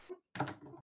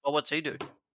 Well, what's he do?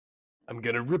 I'm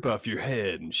gonna rip off your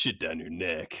head and shit down your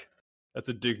neck. That's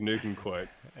a Duke Nukem quote.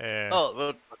 Yeah. Oh,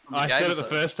 well, I said it the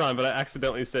first time, but I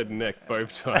accidentally said neck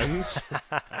both times.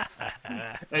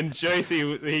 And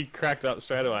Josie, he cracked up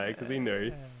straight away because he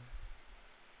knew.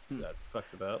 That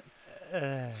fucked it up.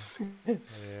 Yeah,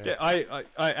 I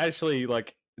actually,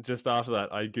 like, just after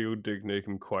that, I googled Duke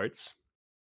Nukem quotes.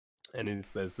 And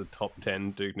there's the top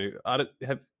 10 Duke Nukem.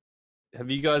 Have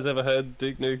you guys ever heard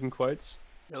Duke Nukem quotes?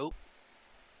 Nope.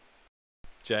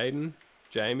 Jaden?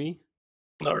 Jamie?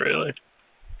 Not really.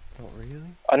 Not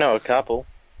really? I know a couple.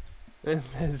 And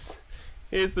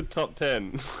here's the top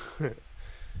 10.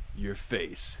 Your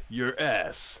face, your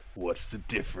ass. What's the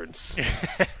difference?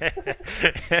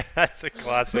 That's a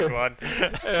classic one.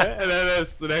 And then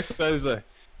the next one is like,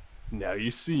 now you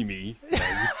see me,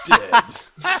 now you're dead.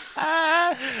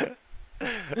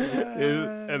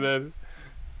 And then,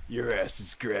 your ass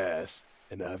is grass,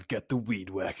 and I've got the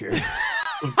weed whacker.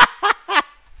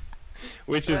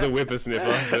 Which is a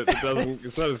whippersnipper, but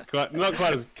it's not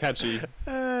quite as catchy.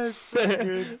 So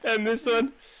good. And this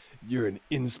one, you're an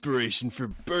inspiration for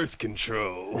birth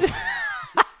control.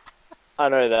 I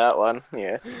know that one,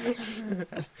 yeah.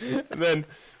 And then,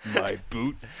 my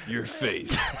boot, your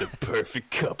face, the perfect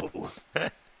couple.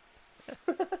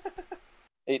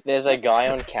 There's a guy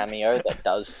on Cameo that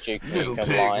does Duke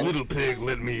Nukem lines. Little pig,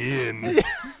 let me in.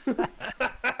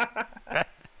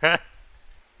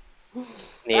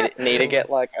 Need to get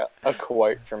like a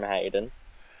quote from Hayden,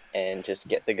 and just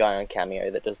get the guy on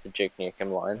Cameo that does the Duke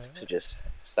Nukem lines to just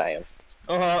say them.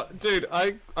 Oh, dude,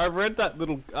 I read that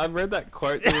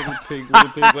quote, the little pig,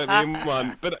 let me in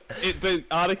one, but the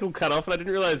article cut off and I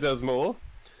didn't realize there was more.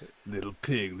 Little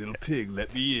pig,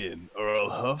 let me in, or I'll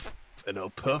huff and I'll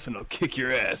puff and I'll kick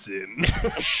your ass in.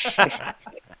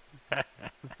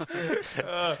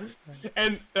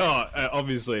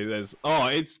 Obviously there's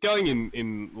it's going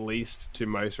in least to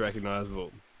most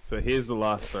recognizable. So here's the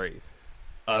last three.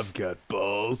 I've got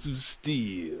balls of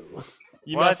steel.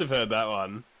 You must have heard that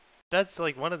one. That's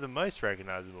like one of the most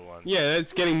recognizable ones. Yeah,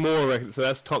 it's getting more so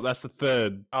that's top. That's the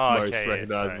third most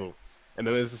recognizable. Yeah, and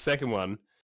then there's the second one.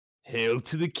 Hail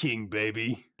to the king,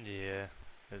 baby. Yeah.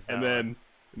 And then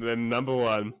number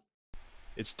one.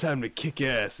 It's time to kick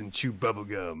ass and chew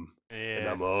bubblegum. Yeah. And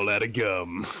I'm all out of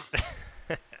gum.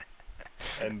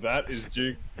 And that is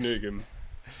Duke Nukem.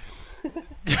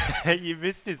 You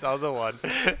missed his other one.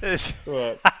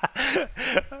 What?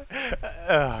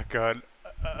 Oh god.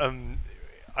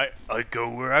 I go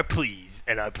where I please,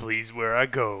 and I please where I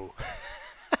go.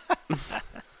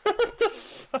 What the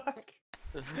fuck?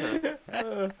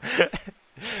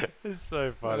 It's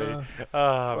so funny.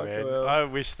 Oh man, I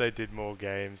wish they did more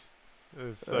games. It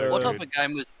was so What good. type of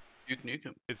game was Duke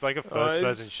Nukem? It's like a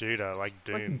first-person shooter, like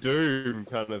Doom. Like Doom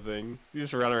kind of thing. You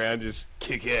just run around, just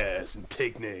kick ass and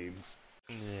take names.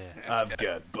 Yeah. I've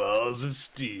got balls of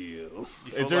steel.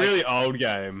 You It's feel a like really old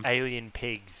game. Alien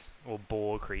pigs or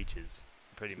boar creatures,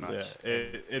 pretty much. Yeah,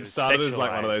 it was started as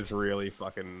like one of sexualized. those really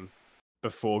fucking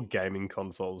before gaming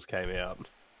consoles came out.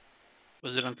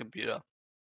 Was it on computer?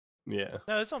 Yeah.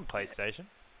 No, it's on PlayStation.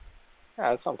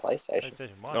 No, it's on PlayStation.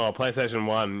 PlayStation 1. Oh, PlayStation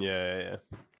 1, yeah.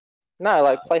 No,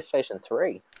 like PlayStation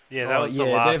 3. Yeah, that was the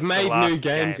last. They've made the last new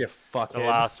games, game. you fuckhead. The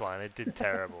last one, it did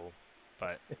terrible,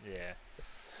 but yeah.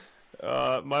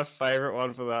 My favourite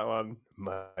one for that one.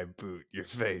 My boot, your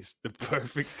face, the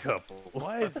perfect couple.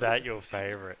 Why is that your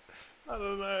favorite? I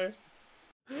don't know.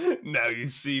 Now you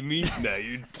see me, now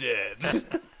you're dead.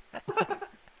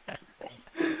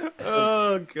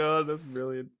 Oh god, that's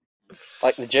brilliant.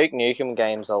 Like the Duke Nukem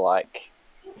games are like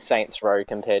Saints Row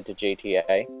compared to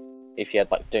GTA. If you had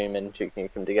like Doom and Duke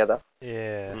Nukem together.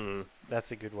 Yeah,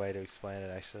 that's a good way to explain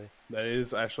it, actually. That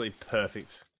is actually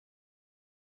perfect.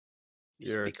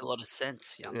 You speak a lot of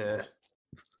sense, young. Yeah.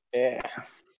 Yeah.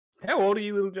 How old are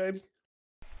you, little Jamie?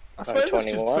 I suppose I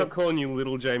should 21. stop calling you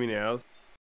little Jamie now.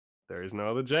 There is no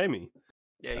other Jamie.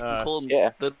 Yeah, you can call him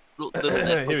the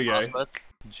Here we go. password.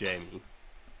 Jamie.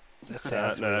 That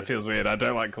sounds No, weird. that feels weird. I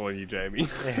don't like calling you Jamie.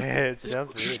 Yeah, it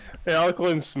sounds weird. Yeah, I'll call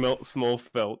him Small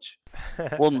Felch.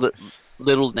 One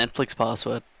little Netflix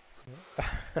password.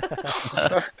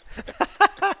 A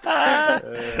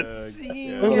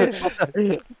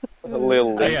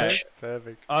little Okay. Lynch.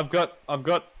 Perfect. I've got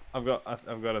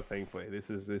a thing for you.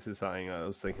 This is something I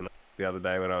was thinking of the other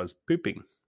day when I was pooping.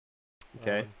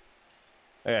 Okay.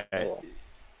 Okay.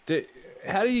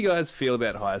 How do you guys feel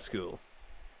about high school?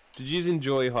 Did you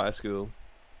enjoy high school?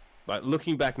 Like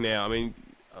looking back now, I mean,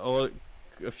 a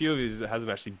few of you it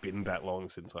hasn't actually been that long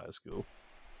since high school,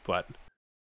 but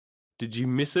did you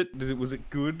miss it? Was it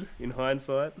good in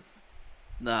hindsight?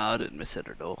 No, I didn't miss it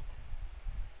at all.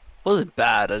 It wasn't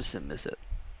bad, I just didn't miss it.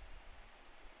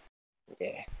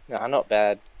 Yeah. No, not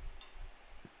bad.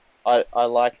 I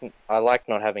like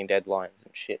not having deadlines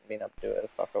and shit, being able to do whatever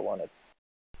the fuck I wanted.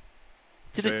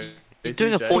 You're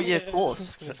doing a 4-year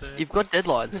course. You've got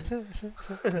deadlines.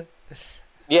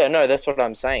 Yeah, no, that's what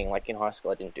I'm saying. Like in high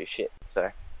school I didn't do shit,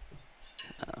 so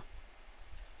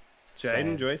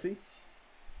Jaden, Joycey?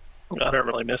 I don't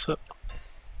really miss it.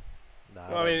 No,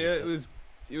 Well, I mean, it was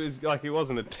like it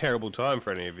wasn't a terrible time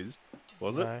for any of his,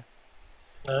 was it? No.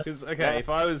 Because if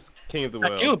I was king of the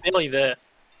world, You were barely there.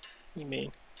 You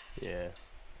mean? yeah.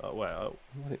 Oh wow.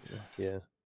 Yeah.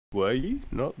 Were you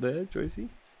not there, Joycey?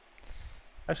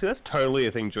 Actually, that's totally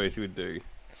a thing Joycey would do.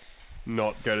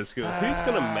 Not go to school. Who's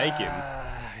gonna make him?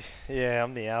 Yeah,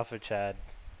 I'm the alpha Chad.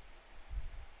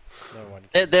 No one.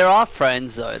 There are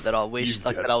friends though that I wish You've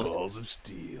like got that I was balls of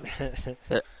steel.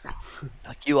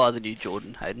 like you are the new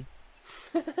Jordan, Hayden.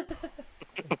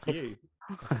 You.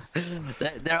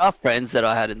 There are friends that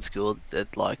I had in school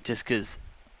that like just because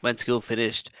when school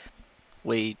finished,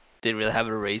 we didn't really have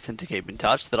a reason to keep in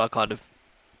touch that I kind of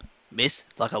miss.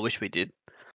 Like I wish we did.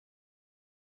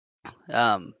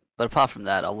 But apart from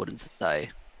that, I wouldn't say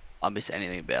I miss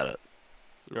anything about it.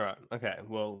 Right. Okay.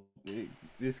 Well,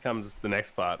 this comes the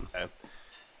next part. Okay.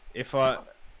 If I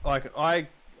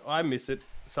I miss it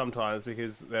sometimes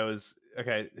because there was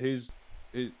who's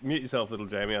mute yourself, little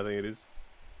Jamie. I think it is.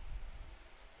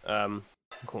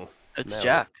 Cool. It's Now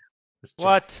Jack. It's Jack.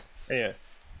 What? Yeah.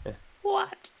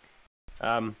 What?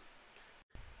 Well,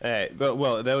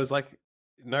 there was like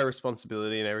no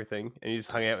responsibility and everything, and you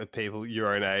just hung out with people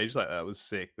your own age. Like that was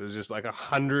sick. There was just like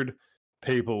 100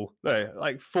 people, no,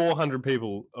 like 400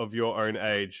 people of your own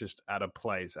age, just at a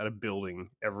place, at a building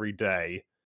every day,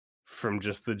 from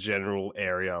just the general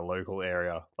area, local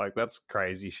area. Like that's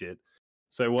crazy shit.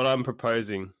 So what I'm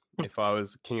proposing, if I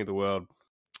was king of the world,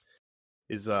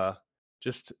 is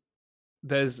just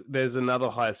there's another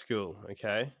high school,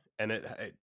 okay, and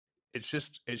it's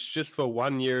just for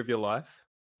 1 year of your life,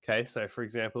 okay. So for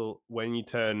example, when you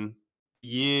turn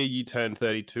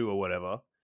 32 or whatever,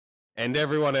 and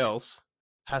everyone else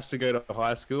has to go to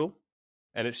high school,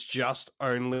 and it's just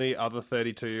only other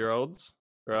 32-year-olds,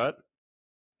 right?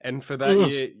 And for that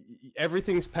year,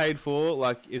 everything's paid for.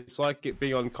 Like it's like it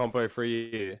being on compo for a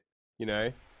year, you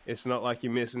know. It's not like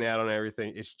you're missing out on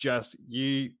everything. It's just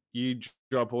you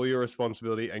drop all your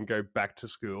responsibility and go back to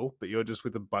school, but you're just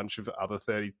with a bunch of other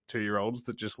 32-year-olds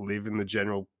that just live in the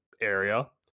general area.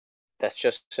 That's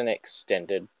just an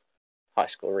extended high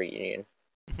school reunion.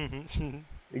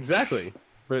 Exactly.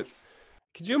 But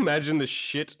could you imagine the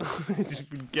shit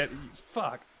get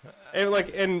fuck?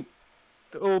 And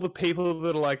all the people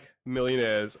that are like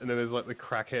millionaires, and then there's like the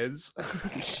crackheads.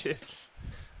 Shit.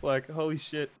 Like, holy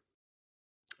shit.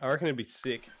 I reckon it'd be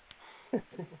sick.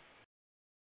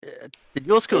 Did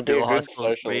your school do a high good school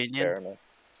social reunion? experiment.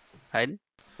 Hayden?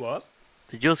 What?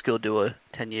 Did your school do a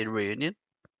 10-year reunion?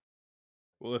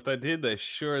 Well, if they did, they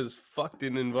sure as fuck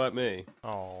didn't invite me.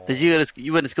 Oh. Did you go to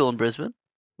you went to school in Brisbane?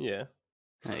 Yeah.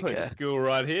 I went Okay. to school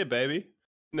right here, baby.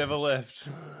 Never left.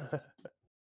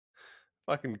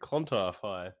 Fucking Clontarf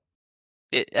High.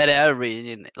 At our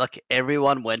reunion, like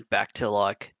everyone went back to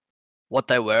like what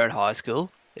they were in high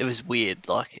school. It was weird.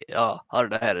 Like, I don't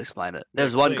know how to explain it. There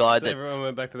was one guy that everyone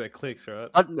went back to their cliques, right?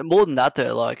 more than that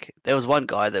though. Like, there was one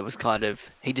guy that was kind of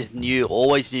he just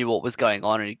always knew what was going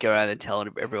on, and he'd go around and tell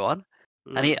everyone.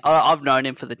 And I've known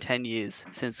him for the 10 years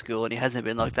since school, and he hasn't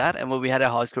been like that. And when we had our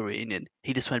high school reunion,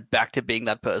 he just went back to being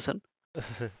that person.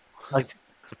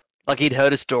 Like he'd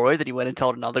heard a story that he went and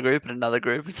told another group,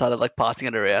 and started like passing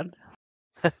it around.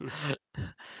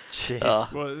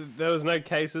 Well, there was no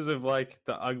cases of like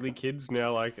the ugly kids,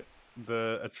 now like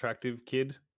the attractive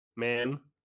kid, man.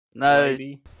 No,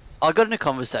 lady. I got in a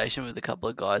conversation with a couple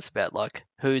of guys about like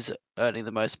who's earning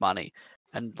the most money,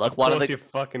 and like Of course you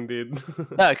fucking did.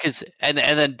 No, because and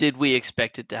then did we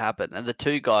expect it to happen? And the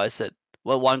two guys that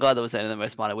one guy that was earning the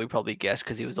most money, we probably guessed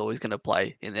because he was always going to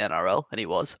play in the NRL, and he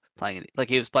was playing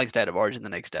State of Origin the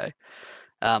next day.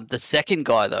 The second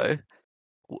guy though,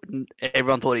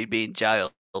 everyone thought he'd be in jail,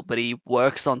 but he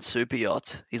works on super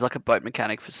yachts. He's like a boat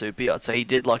mechanic for super yachts. So he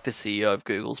did like the CEO of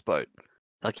Google's boat.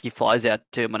 Like he flies out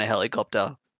to him on a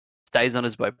helicopter, stays on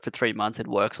his boat for 3 months, and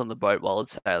works on the boat while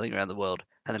it's sailing around the world,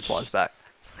 and then flies back.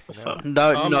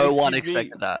 No one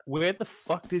expected that. Where the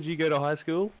fuck did you go to high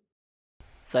school?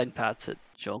 St. Pat's at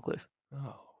Shorncliffe.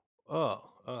 Oh,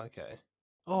 okay.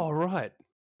 Oh, right.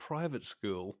 Private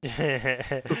school. Who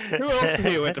else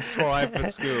here went to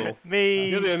private school? Me.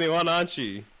 You're the only one, aren't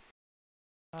you?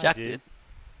 Jack did.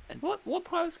 What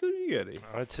private school did you go to?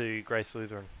 I went to Grace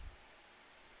Lutheran.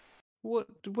 What,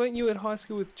 weren't you at high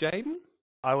school with Jaden?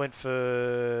 I went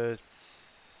for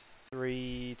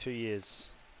 2 years.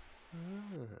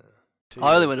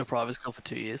 I only went to private school for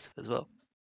 2 years as well.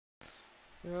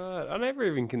 Right, I never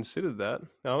even considered that.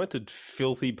 I went to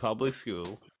filthy public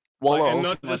school. Waller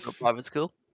also went to a private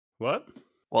school. What?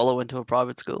 Waller went to a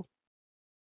private school.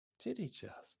 Did he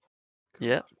just?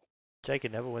 Yeah.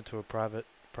 Jacob never went to a private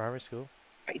primary school.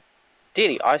 Did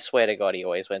he? I swear to God, he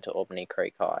always went to Albany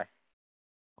Creek High.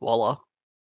 Waller?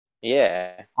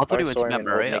 Yeah. I thought he went to Mount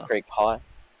Maria. Albany Creek High.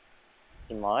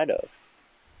 He might have.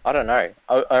 I don't know.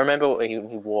 I remember when he'd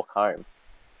walk home.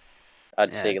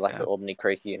 I'd see like an Albany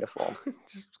Creek uniform.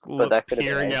 Just look,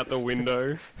 peering out the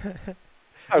window.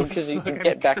 Oh, because you can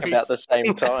get back about the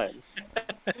same time.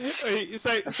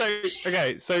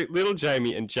 So little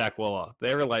Jamie and Jack Waller,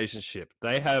 their relationship,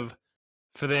 they have,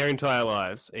 for their entire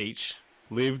lives, each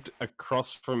lived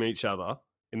across from each other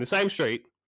in the same street,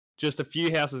 just a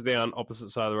few houses down,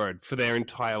 opposite side of the road, for their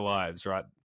entire lives, right?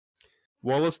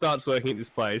 Waller starts working at this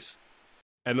place,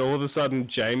 and all of a sudden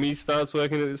Jamie starts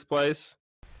working at this place,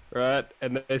 right?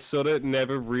 And they sort of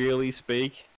never really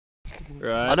speak,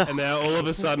 right? And now all of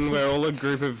a sudden we're all a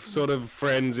group of sort of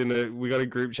friends we got a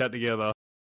group chat together.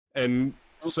 And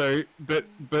so, but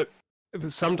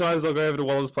sometimes I'll go over to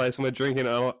Waller's place and we're drinking,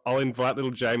 and I'll invite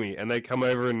little Jamie, and they come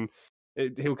over and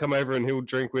he'll come over and he'll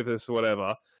drink with us or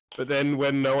whatever. But then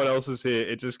when no one else is here,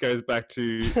 it just goes back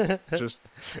to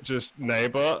just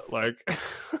neighbor. Like,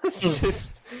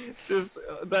 just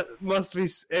that must be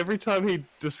every time he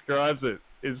describes it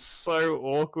is so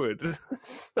awkward.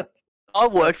 I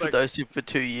worked with those two for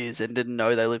 2 years and didn't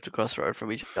know they lived across the road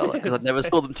from each other because I never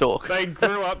saw them talk. They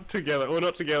grew up together, or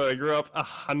not together. They grew up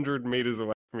 100 meters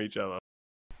away from each other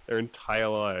their entire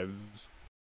lives.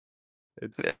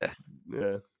 It's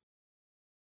yeah.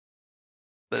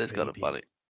 But it's kind of funny.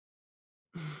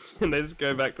 And they just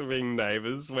go back to being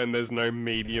neighbours when there's no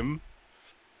medium.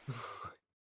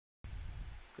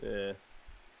 Yeah.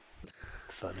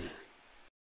 Funny.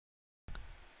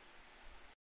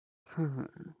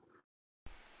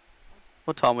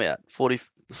 What time are we at?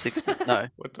 46? No.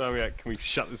 What time are we at? Can we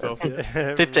shut this off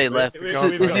yet? 15 left. This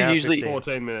is usually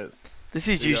 14 minutes. This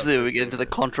is usually when we get into the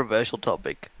controversial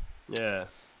topic. Yeah.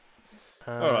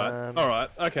 Alright.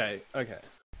 Okay.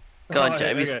 Go on,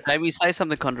 Jamie. Okay. Jamie, say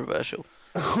something controversial.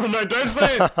 Oh, no, don't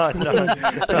say it! Oh, no.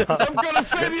 I'm gonna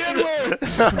say the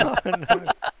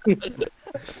N-word!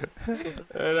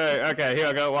 No, okay, here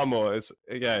I got one more.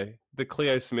 The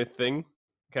Cleo Smith thing.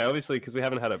 Okay, obviously, because we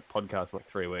haven't had a podcast in like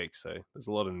 3 weeks, so there's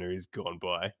a lot of news gone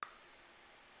by.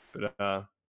 But,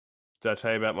 did I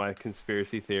tell you about my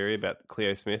conspiracy theory about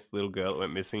Cleo Smith, little girl that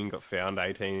went missing and got found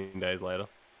 18 days later?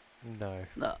 No.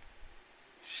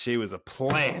 She was a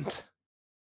plant.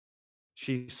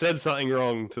 She said something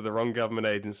wrong to the wrong government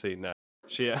agency. No,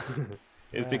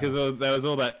 it's because there was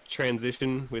all that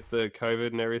transition with the COVID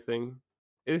and everything.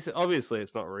 It's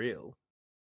not real.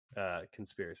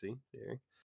 Conspiracy theory.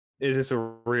 It is a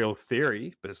real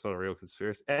theory, but it's not a real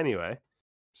conspiracy. Anyway,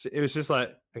 so it was just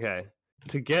like, okay,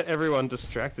 to get everyone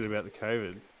distracted about the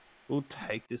COVID, we'll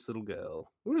take this little girl.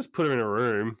 We'll just put her in a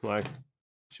room. Like,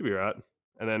 she'll be right.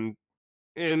 And then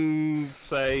in,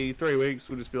 say, 3 weeks,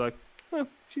 we'll just be like, oh,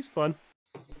 she's fine.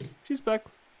 She's back.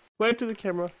 Wave to the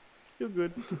camera. You're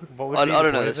good. I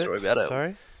don't know the story about it.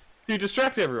 Sorry? To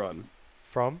distract everyone.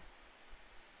 From?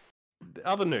 The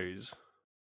other news.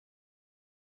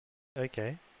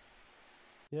 Okay.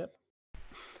 Yep.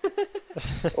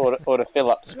 or to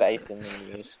fill up space in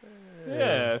the news.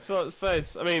 Yeah, fill up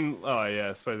space. I mean,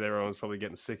 I suppose everyone's probably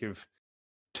getting sick of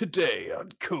today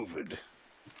on COVID.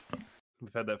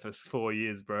 We've had that for 4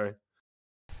 years, bro.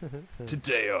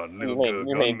 Today on Little Girl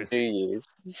Gone Missing. 2 years.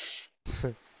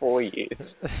 4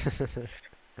 years.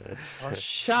 Oh,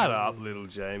 shut up, little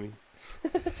Jamie.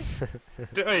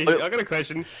 Hey, I got a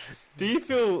question. Do you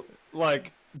feel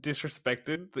like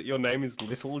disrespected that your name is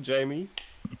Little Jamie?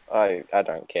 I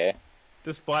don't care.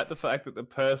 Despite the fact that the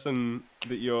person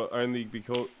that you're only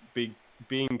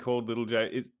being called Little Jamie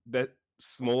is that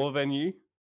smaller than you,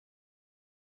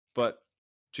 but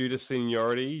due to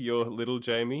seniority, you're Little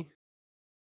Jamie.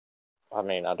 I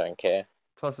mean, I don't care.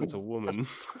 Plus, it's a woman.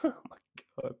 Oh my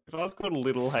god! If I was called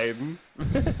Little Hayden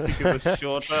because a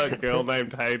shorter girl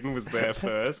named Hayden was there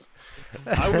first,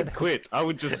 I would quit.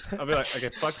 I'd be like, okay,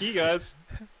 fuck you guys.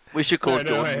 We should call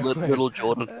Jordan Little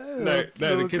Jordan. No,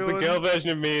 because the girl version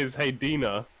of me is Hey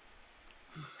Dina.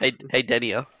 Hey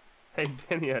Denia. Hey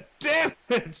Denia. Damn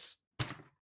it!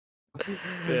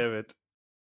 Damn it.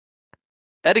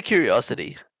 Out of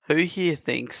curiosity, who here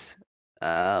thinks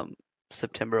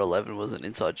September 11 was an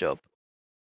inside job?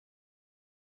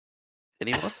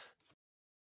 Anyone?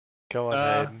 Go on,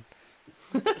 Hayden.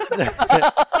 Go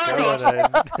on,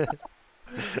 Hayden.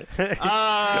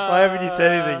 Why haven't you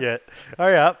said anything yet?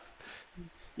 Hurry up.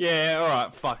 Yeah,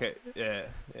 alright, fuck it. Yeah.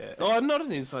 Oh, not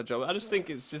an inside job. I just think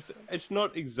it's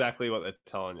not exactly what they're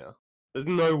telling you. There's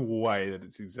no way that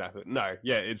it's exactly... No,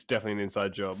 yeah, it's definitely an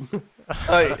inside job.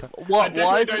 I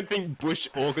don't think Bush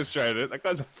orchestrated it. That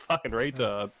guy's a fucking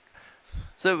retard.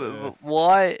 So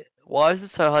why is it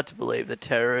so hard to believe the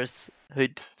terrorists who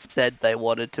said they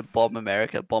wanted to bomb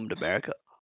America bombed America?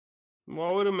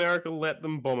 Why would America let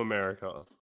them bomb America?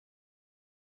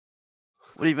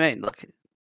 What do you mean? Like,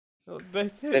 they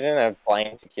didn't have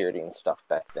plane security and stuff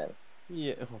back then.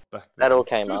 Yeah, back then. That all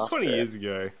came after. It was 20 years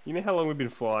ago. You know how long we've been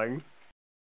flying?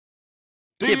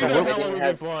 Do you know how long we've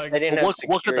been flying? They didn't have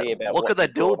security about what could they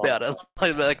do about it?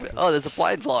 Like, oh, there's a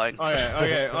plane flying.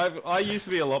 Okay. I used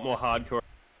to be a lot more hardcore,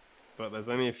 but there's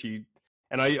only a few,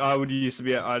 and I used to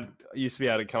be able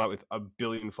to come up with a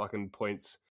billion fucking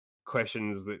points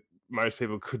questions that most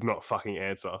people could not fucking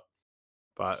answer.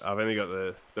 But I've only got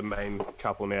the main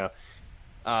couple now.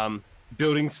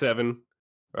 Building 7,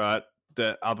 right?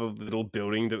 The other little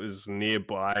building that was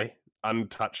nearby,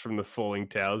 untouched from the falling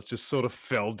towers, just sort of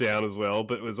fell down as well,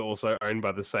 but it was also owned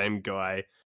by the same guy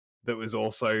that was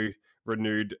also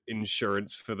renewed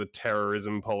insurance for the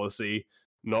terrorism policy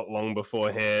not long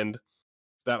beforehand.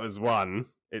 That was one.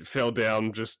 It fell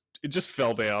down. It just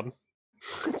fell down.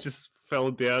 It just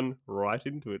fell down right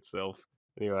into itself.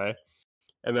 Anyway,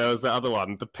 and there was the other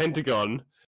one, the Pentagon.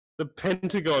 The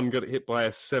Pentagon got hit by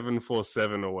a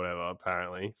 747 or whatever.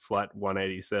 Apparently, flight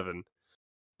 187,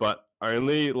 but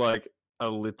only like a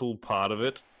little part of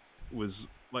it was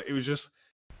like it was just.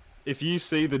 If you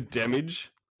see the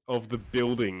damage of the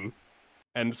building,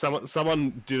 and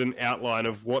someone did an outline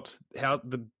of I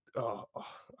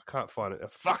can't find it.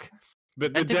 Fuck.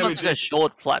 But the damage is a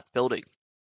short, flat building.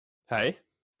 Hey,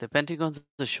 the Pentagon's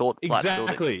a short, flat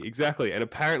building. Exactly. And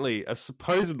apparently,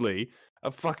 supposedly,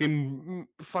 a fucking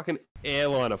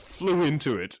airliner flew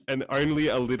into it, and only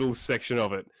a little section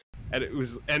of it, and it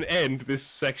was this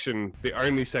section, the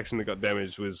only section that got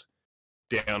damaged was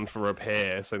down for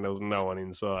repair, so there was no one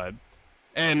inside.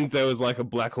 And there was like a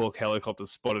Black Hawk helicopter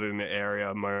spotted in the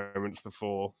area moments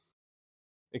before,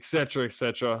 etc.,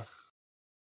 etc.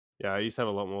 Yeah, I used to have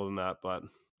a lot more than that, but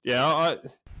yeah,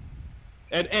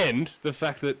 and the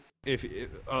fact that if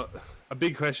a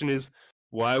big question is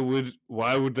why would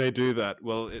they do that?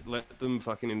 Well, it let them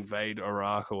fucking invade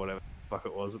Iraq or whatever the fuck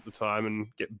it was at the time and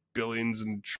get billions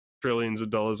and trillions of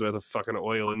dollars worth of fucking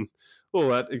oil and all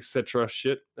that etc.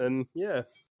 shit. And yeah,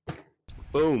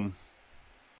 boom.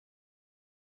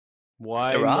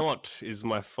 Why not is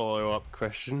my follow-up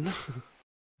question.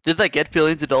 Did they get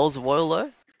billions of dollars of oil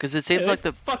though? Because it seems like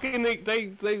the fucking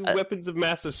they weapons of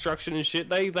mass destruction and shit.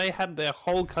 They had their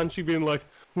whole country being like,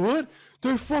 what?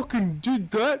 They fucking did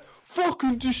that?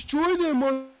 Fucking destroy them,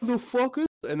 motherfuckers!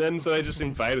 And then so they just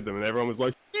invaded them, and everyone was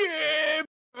like, yeah,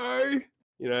 bro!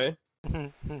 You know.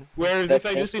 Whereas if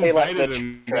they just invaded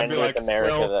them, they'd be like,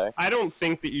 well, I don't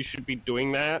think that you should be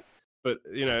doing that. But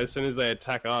you know, as soon as they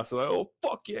attack us, they're like, oh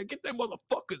fuck yeah, get them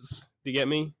motherfuckers! Do you get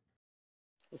me?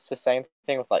 It's the same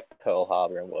thing with like Pearl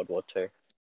Harbor in World War II.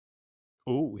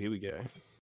 Oh, here we go.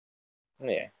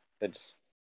 Yeah,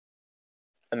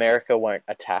 America won't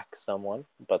attack someone,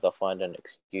 but they'll find an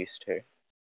excuse to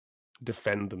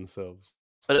defend themselves.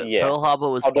 But Pearl Harbor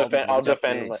was. I'll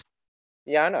defend.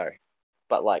 Yeah, I know,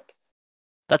 but like,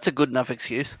 that's a good enough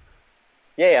excuse.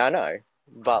 Yeah, I know,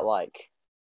 but like,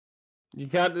 you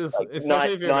can't just. Like,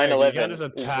 especially if you're 9/11 you can't just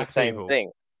attack is the same people.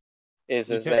 thing.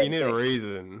 You need a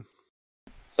reason.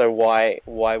 So why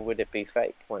would it be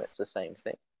fake when it's the same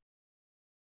thing?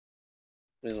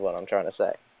 This is what I'm trying to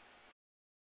say.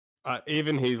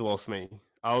 Even he's lost me.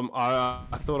 I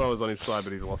thought I was on his side,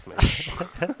 but he's lost me.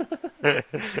 I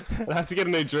have to get a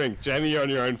new drink. Jamie, you're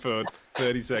on your own for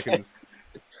 30 seconds.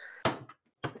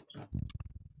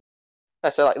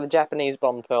 So, like, the Japanese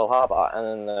bombed Pearl Harbor,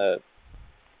 and then the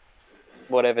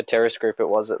whatever terrorist group it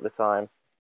was at the time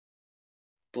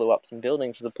blew up some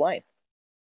buildings with a plane.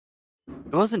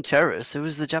 It wasn't terrorists. It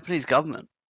was the Japanese government.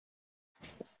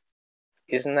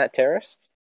 Isn't that terrorists?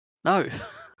 No.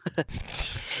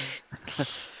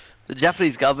 The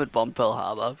Japanese government bombed Pearl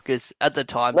Harbor because at the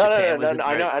time Japan was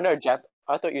I know.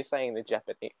 I thought you were saying the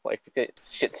Japanese, like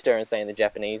shit stirring, saying the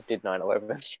Japanese did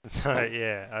 9/11.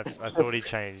 Yeah, I thought he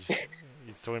changed.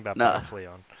 He's talking about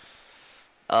Leon.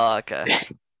 Oh, okay.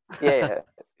 Yeah,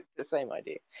 it's the same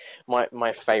idea.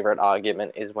 My favorite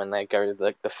argument is when they go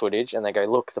to the footage and they go,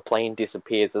 look, the plane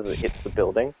disappears as it hits the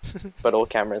building, but all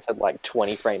cameras had like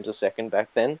 20 frames a second back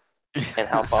then. And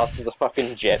how fast does a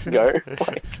fucking jet go?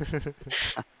 Like...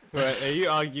 Right, are you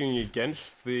arguing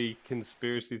against the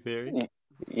conspiracy theory?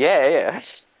 Yeah.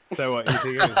 So what,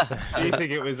 you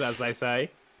think it was as they say?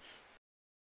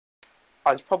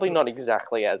 It's probably not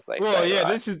exactly as they say. Well, yeah,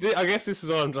 right? I guess this is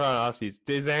what I'm trying to ask you.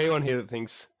 Is there anyone here that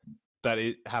thinks that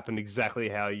it happened exactly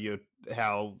how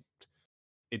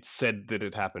it's said that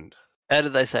it happened? How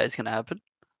did they say it's going to happen?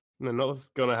 No, not what's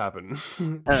going to happen.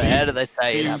 How do they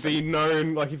say it happened? The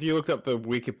known, like if you looked up the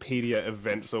Wikipedia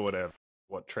events or whatever,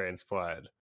 what transpired.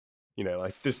 You know,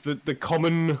 like just the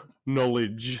common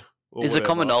knowledge. Is it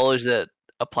common knowledge that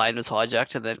a plane was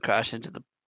hijacked and then crashed into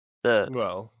the...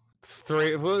 Well,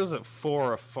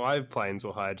 4 or 5 planes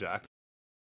were hijacked.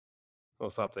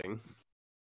 Or something.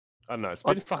 I don't know, it's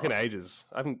been fucking ages.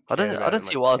 I don't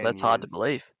see why that's hard to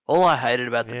believe. All I hated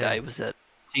about the day was that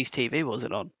Cheese TV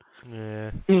wasn't on.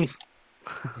 Yeah. Wake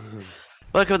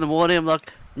up in the morning, I'm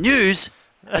like, news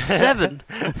at 7.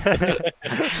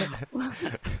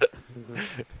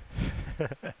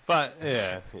 But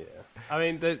yeah. I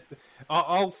mean,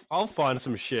 I'll find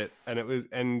some shit,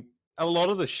 and a lot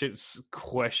of the shit's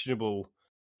questionable.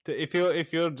 If you're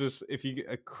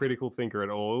a critical thinker at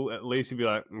all, at least you'd be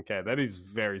like, okay, that is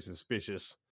very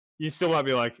suspicious. You still might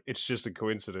be like, it's just a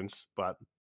coincidence, but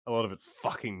a lot of it's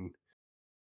fucking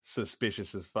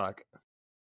suspicious as fuck.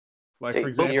 Like, for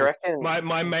example,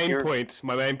 my main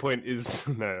point is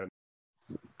no.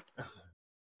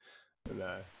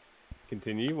 No.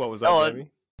 Continue. What was that, Jamie?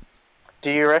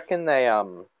 Do you reckon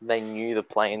they knew the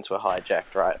planes were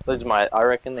hijacked, right? I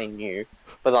reckon they knew.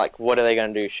 But like, what are they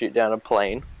gonna do? Shoot down a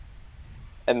plane?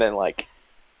 And then like,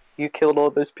 you killed all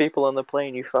those people on the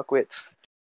plane, you fuckwits.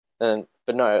 But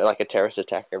no, like a terrorist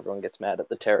attack, everyone gets mad at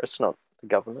the terrorists, not the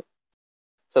government.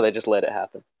 So they just let it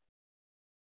happen.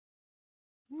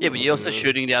 Yeah, but you're also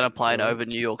shooting down a plane over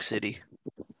New York City.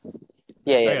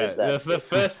 Yeah, there's that. The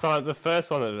first one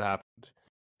that it happened,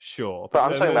 sure. But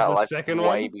I'm talking about the like second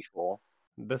way one, before.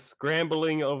 the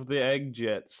scrambling of the egg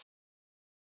jets.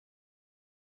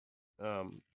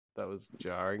 That was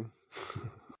jarring.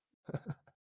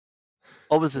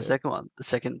 What was the second one? The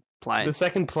second plane? The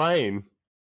second plane.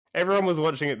 Everyone was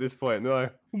watching at this point, and they're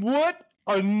like, what?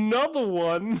 Another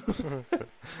one?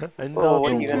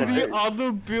 What are you gonna Into the do?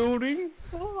 other building?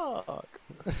 Fuck.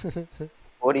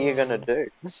 What are you gonna do?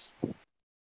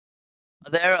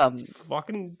 Are there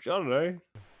fucking, I don't know.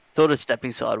 Sort of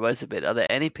stepping sideways a bit. Are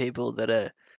there any people that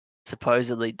are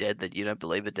supposedly dead that you don't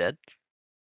believe are dead?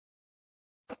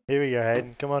 Here we go,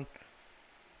 Hayden. Come on.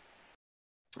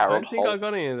 I don't think I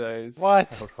got any of those. What?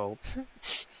 Harold Holt.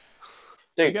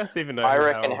 Dude, you guys even know I who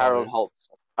reckon Harold Holt.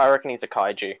 I reckon he's a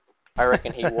kaiju. I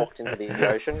reckon he walked into the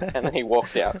ocean and then he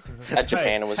walked out at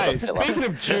Japan and was Godzilla. Speaking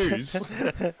of Jews,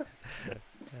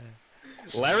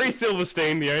 Larry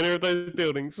Silverstein, the owner of those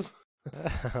buildings.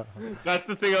 That's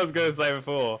the thing I was going to say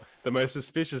before. The most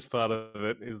suspicious part of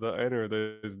it is the owner of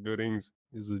those buildings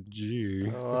is a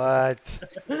Jew. What?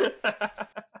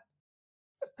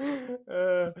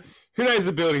 Who names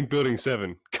a building Building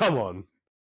 7? Come on.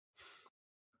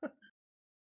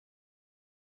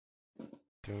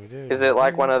 Is it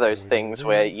like one of those things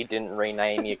where you didn't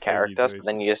rename your characters, but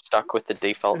then you're stuck with the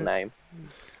default name?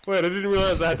 Wait, I didn't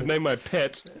realize I had to name my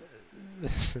pet.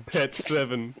 Pet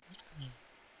 7.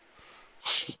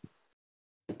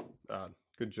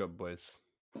 Good job, boys.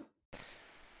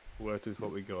 Worked with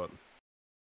what we got.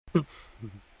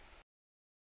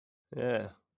 Yeah.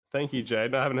 Thank you,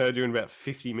 Jade. I haven't heard you in about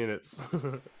 50 minutes.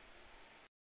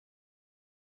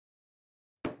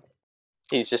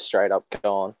 He's just straight up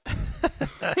gone.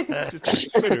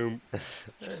 Just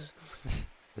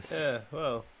yeah,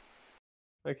 well.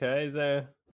 Okay, does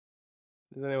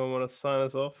anyone want to sign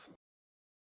us off?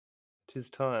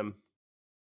 'Tis time.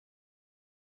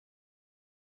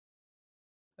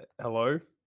 Hello?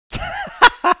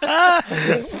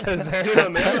 Is there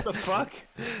anyone there? What the fuck?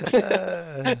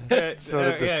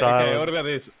 Okay, what about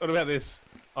this? What about this?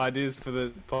 Ideas for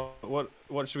the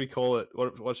what should we call it?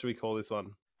 What should we call this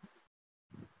one?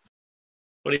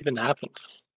 What even happened?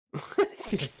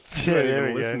 Yeah,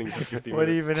 there we go. What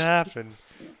even happened?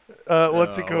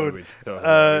 What's it called? We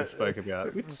spoke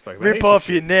about rip off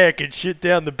your neck and shit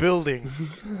down the building.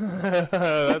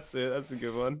 That's it. That's a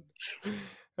good one.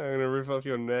 I'm gonna rip off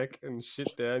your neck and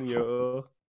shit down your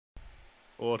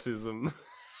autism.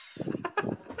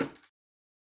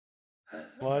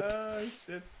 What? Oh,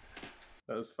 shit.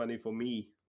 That was funny for me.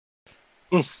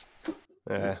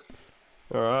 Yeah.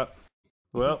 Alright.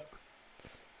 Well.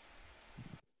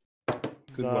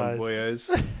 Good one, boyos.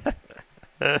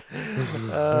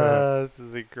 This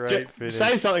is a great finish.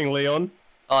 Say something, Leon.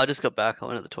 Oh, I just got back. I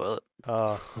went to the toilet.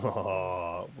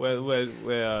 Oh,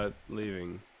 we're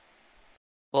leaving.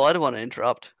 Well, I didn't want to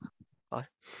interrupt. Of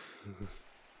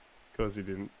course you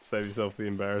didn't. Save yourself the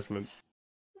embarrassment.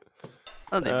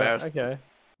 Not the embarrassment. Okay.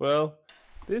 Well,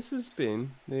 this has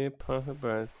been the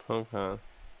Apocabros podcast.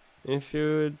 If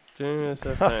you would do us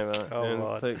a favour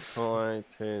and click follow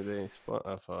to the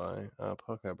Spotify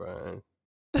Apocabros.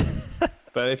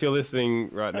 But if you're listening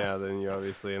right now, then you're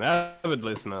obviously an avid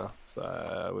listener, so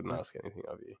I wouldn't ask anything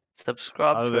of you.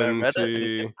 Subscribe other to than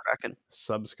Reddit to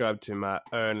subscribe to my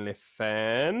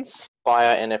OnlyFans. Buy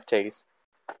our NFTs.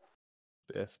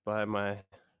 Yes, buy my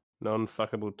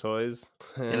non-fuckable toys.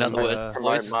 In other words,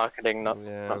 promote marketing, not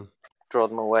draw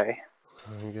them away.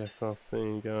 I guess I'll see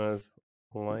you guys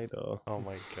later. Oh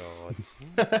my god.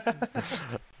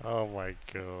 Oh my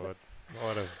god.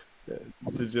 What a...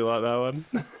 Did you like that one?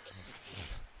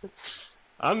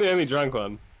 I'm the only drunk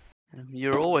one.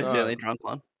 You're always the only drunk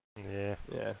one. Yeah.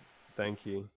 Yeah. Thank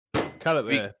you. Cut it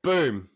there. Boom.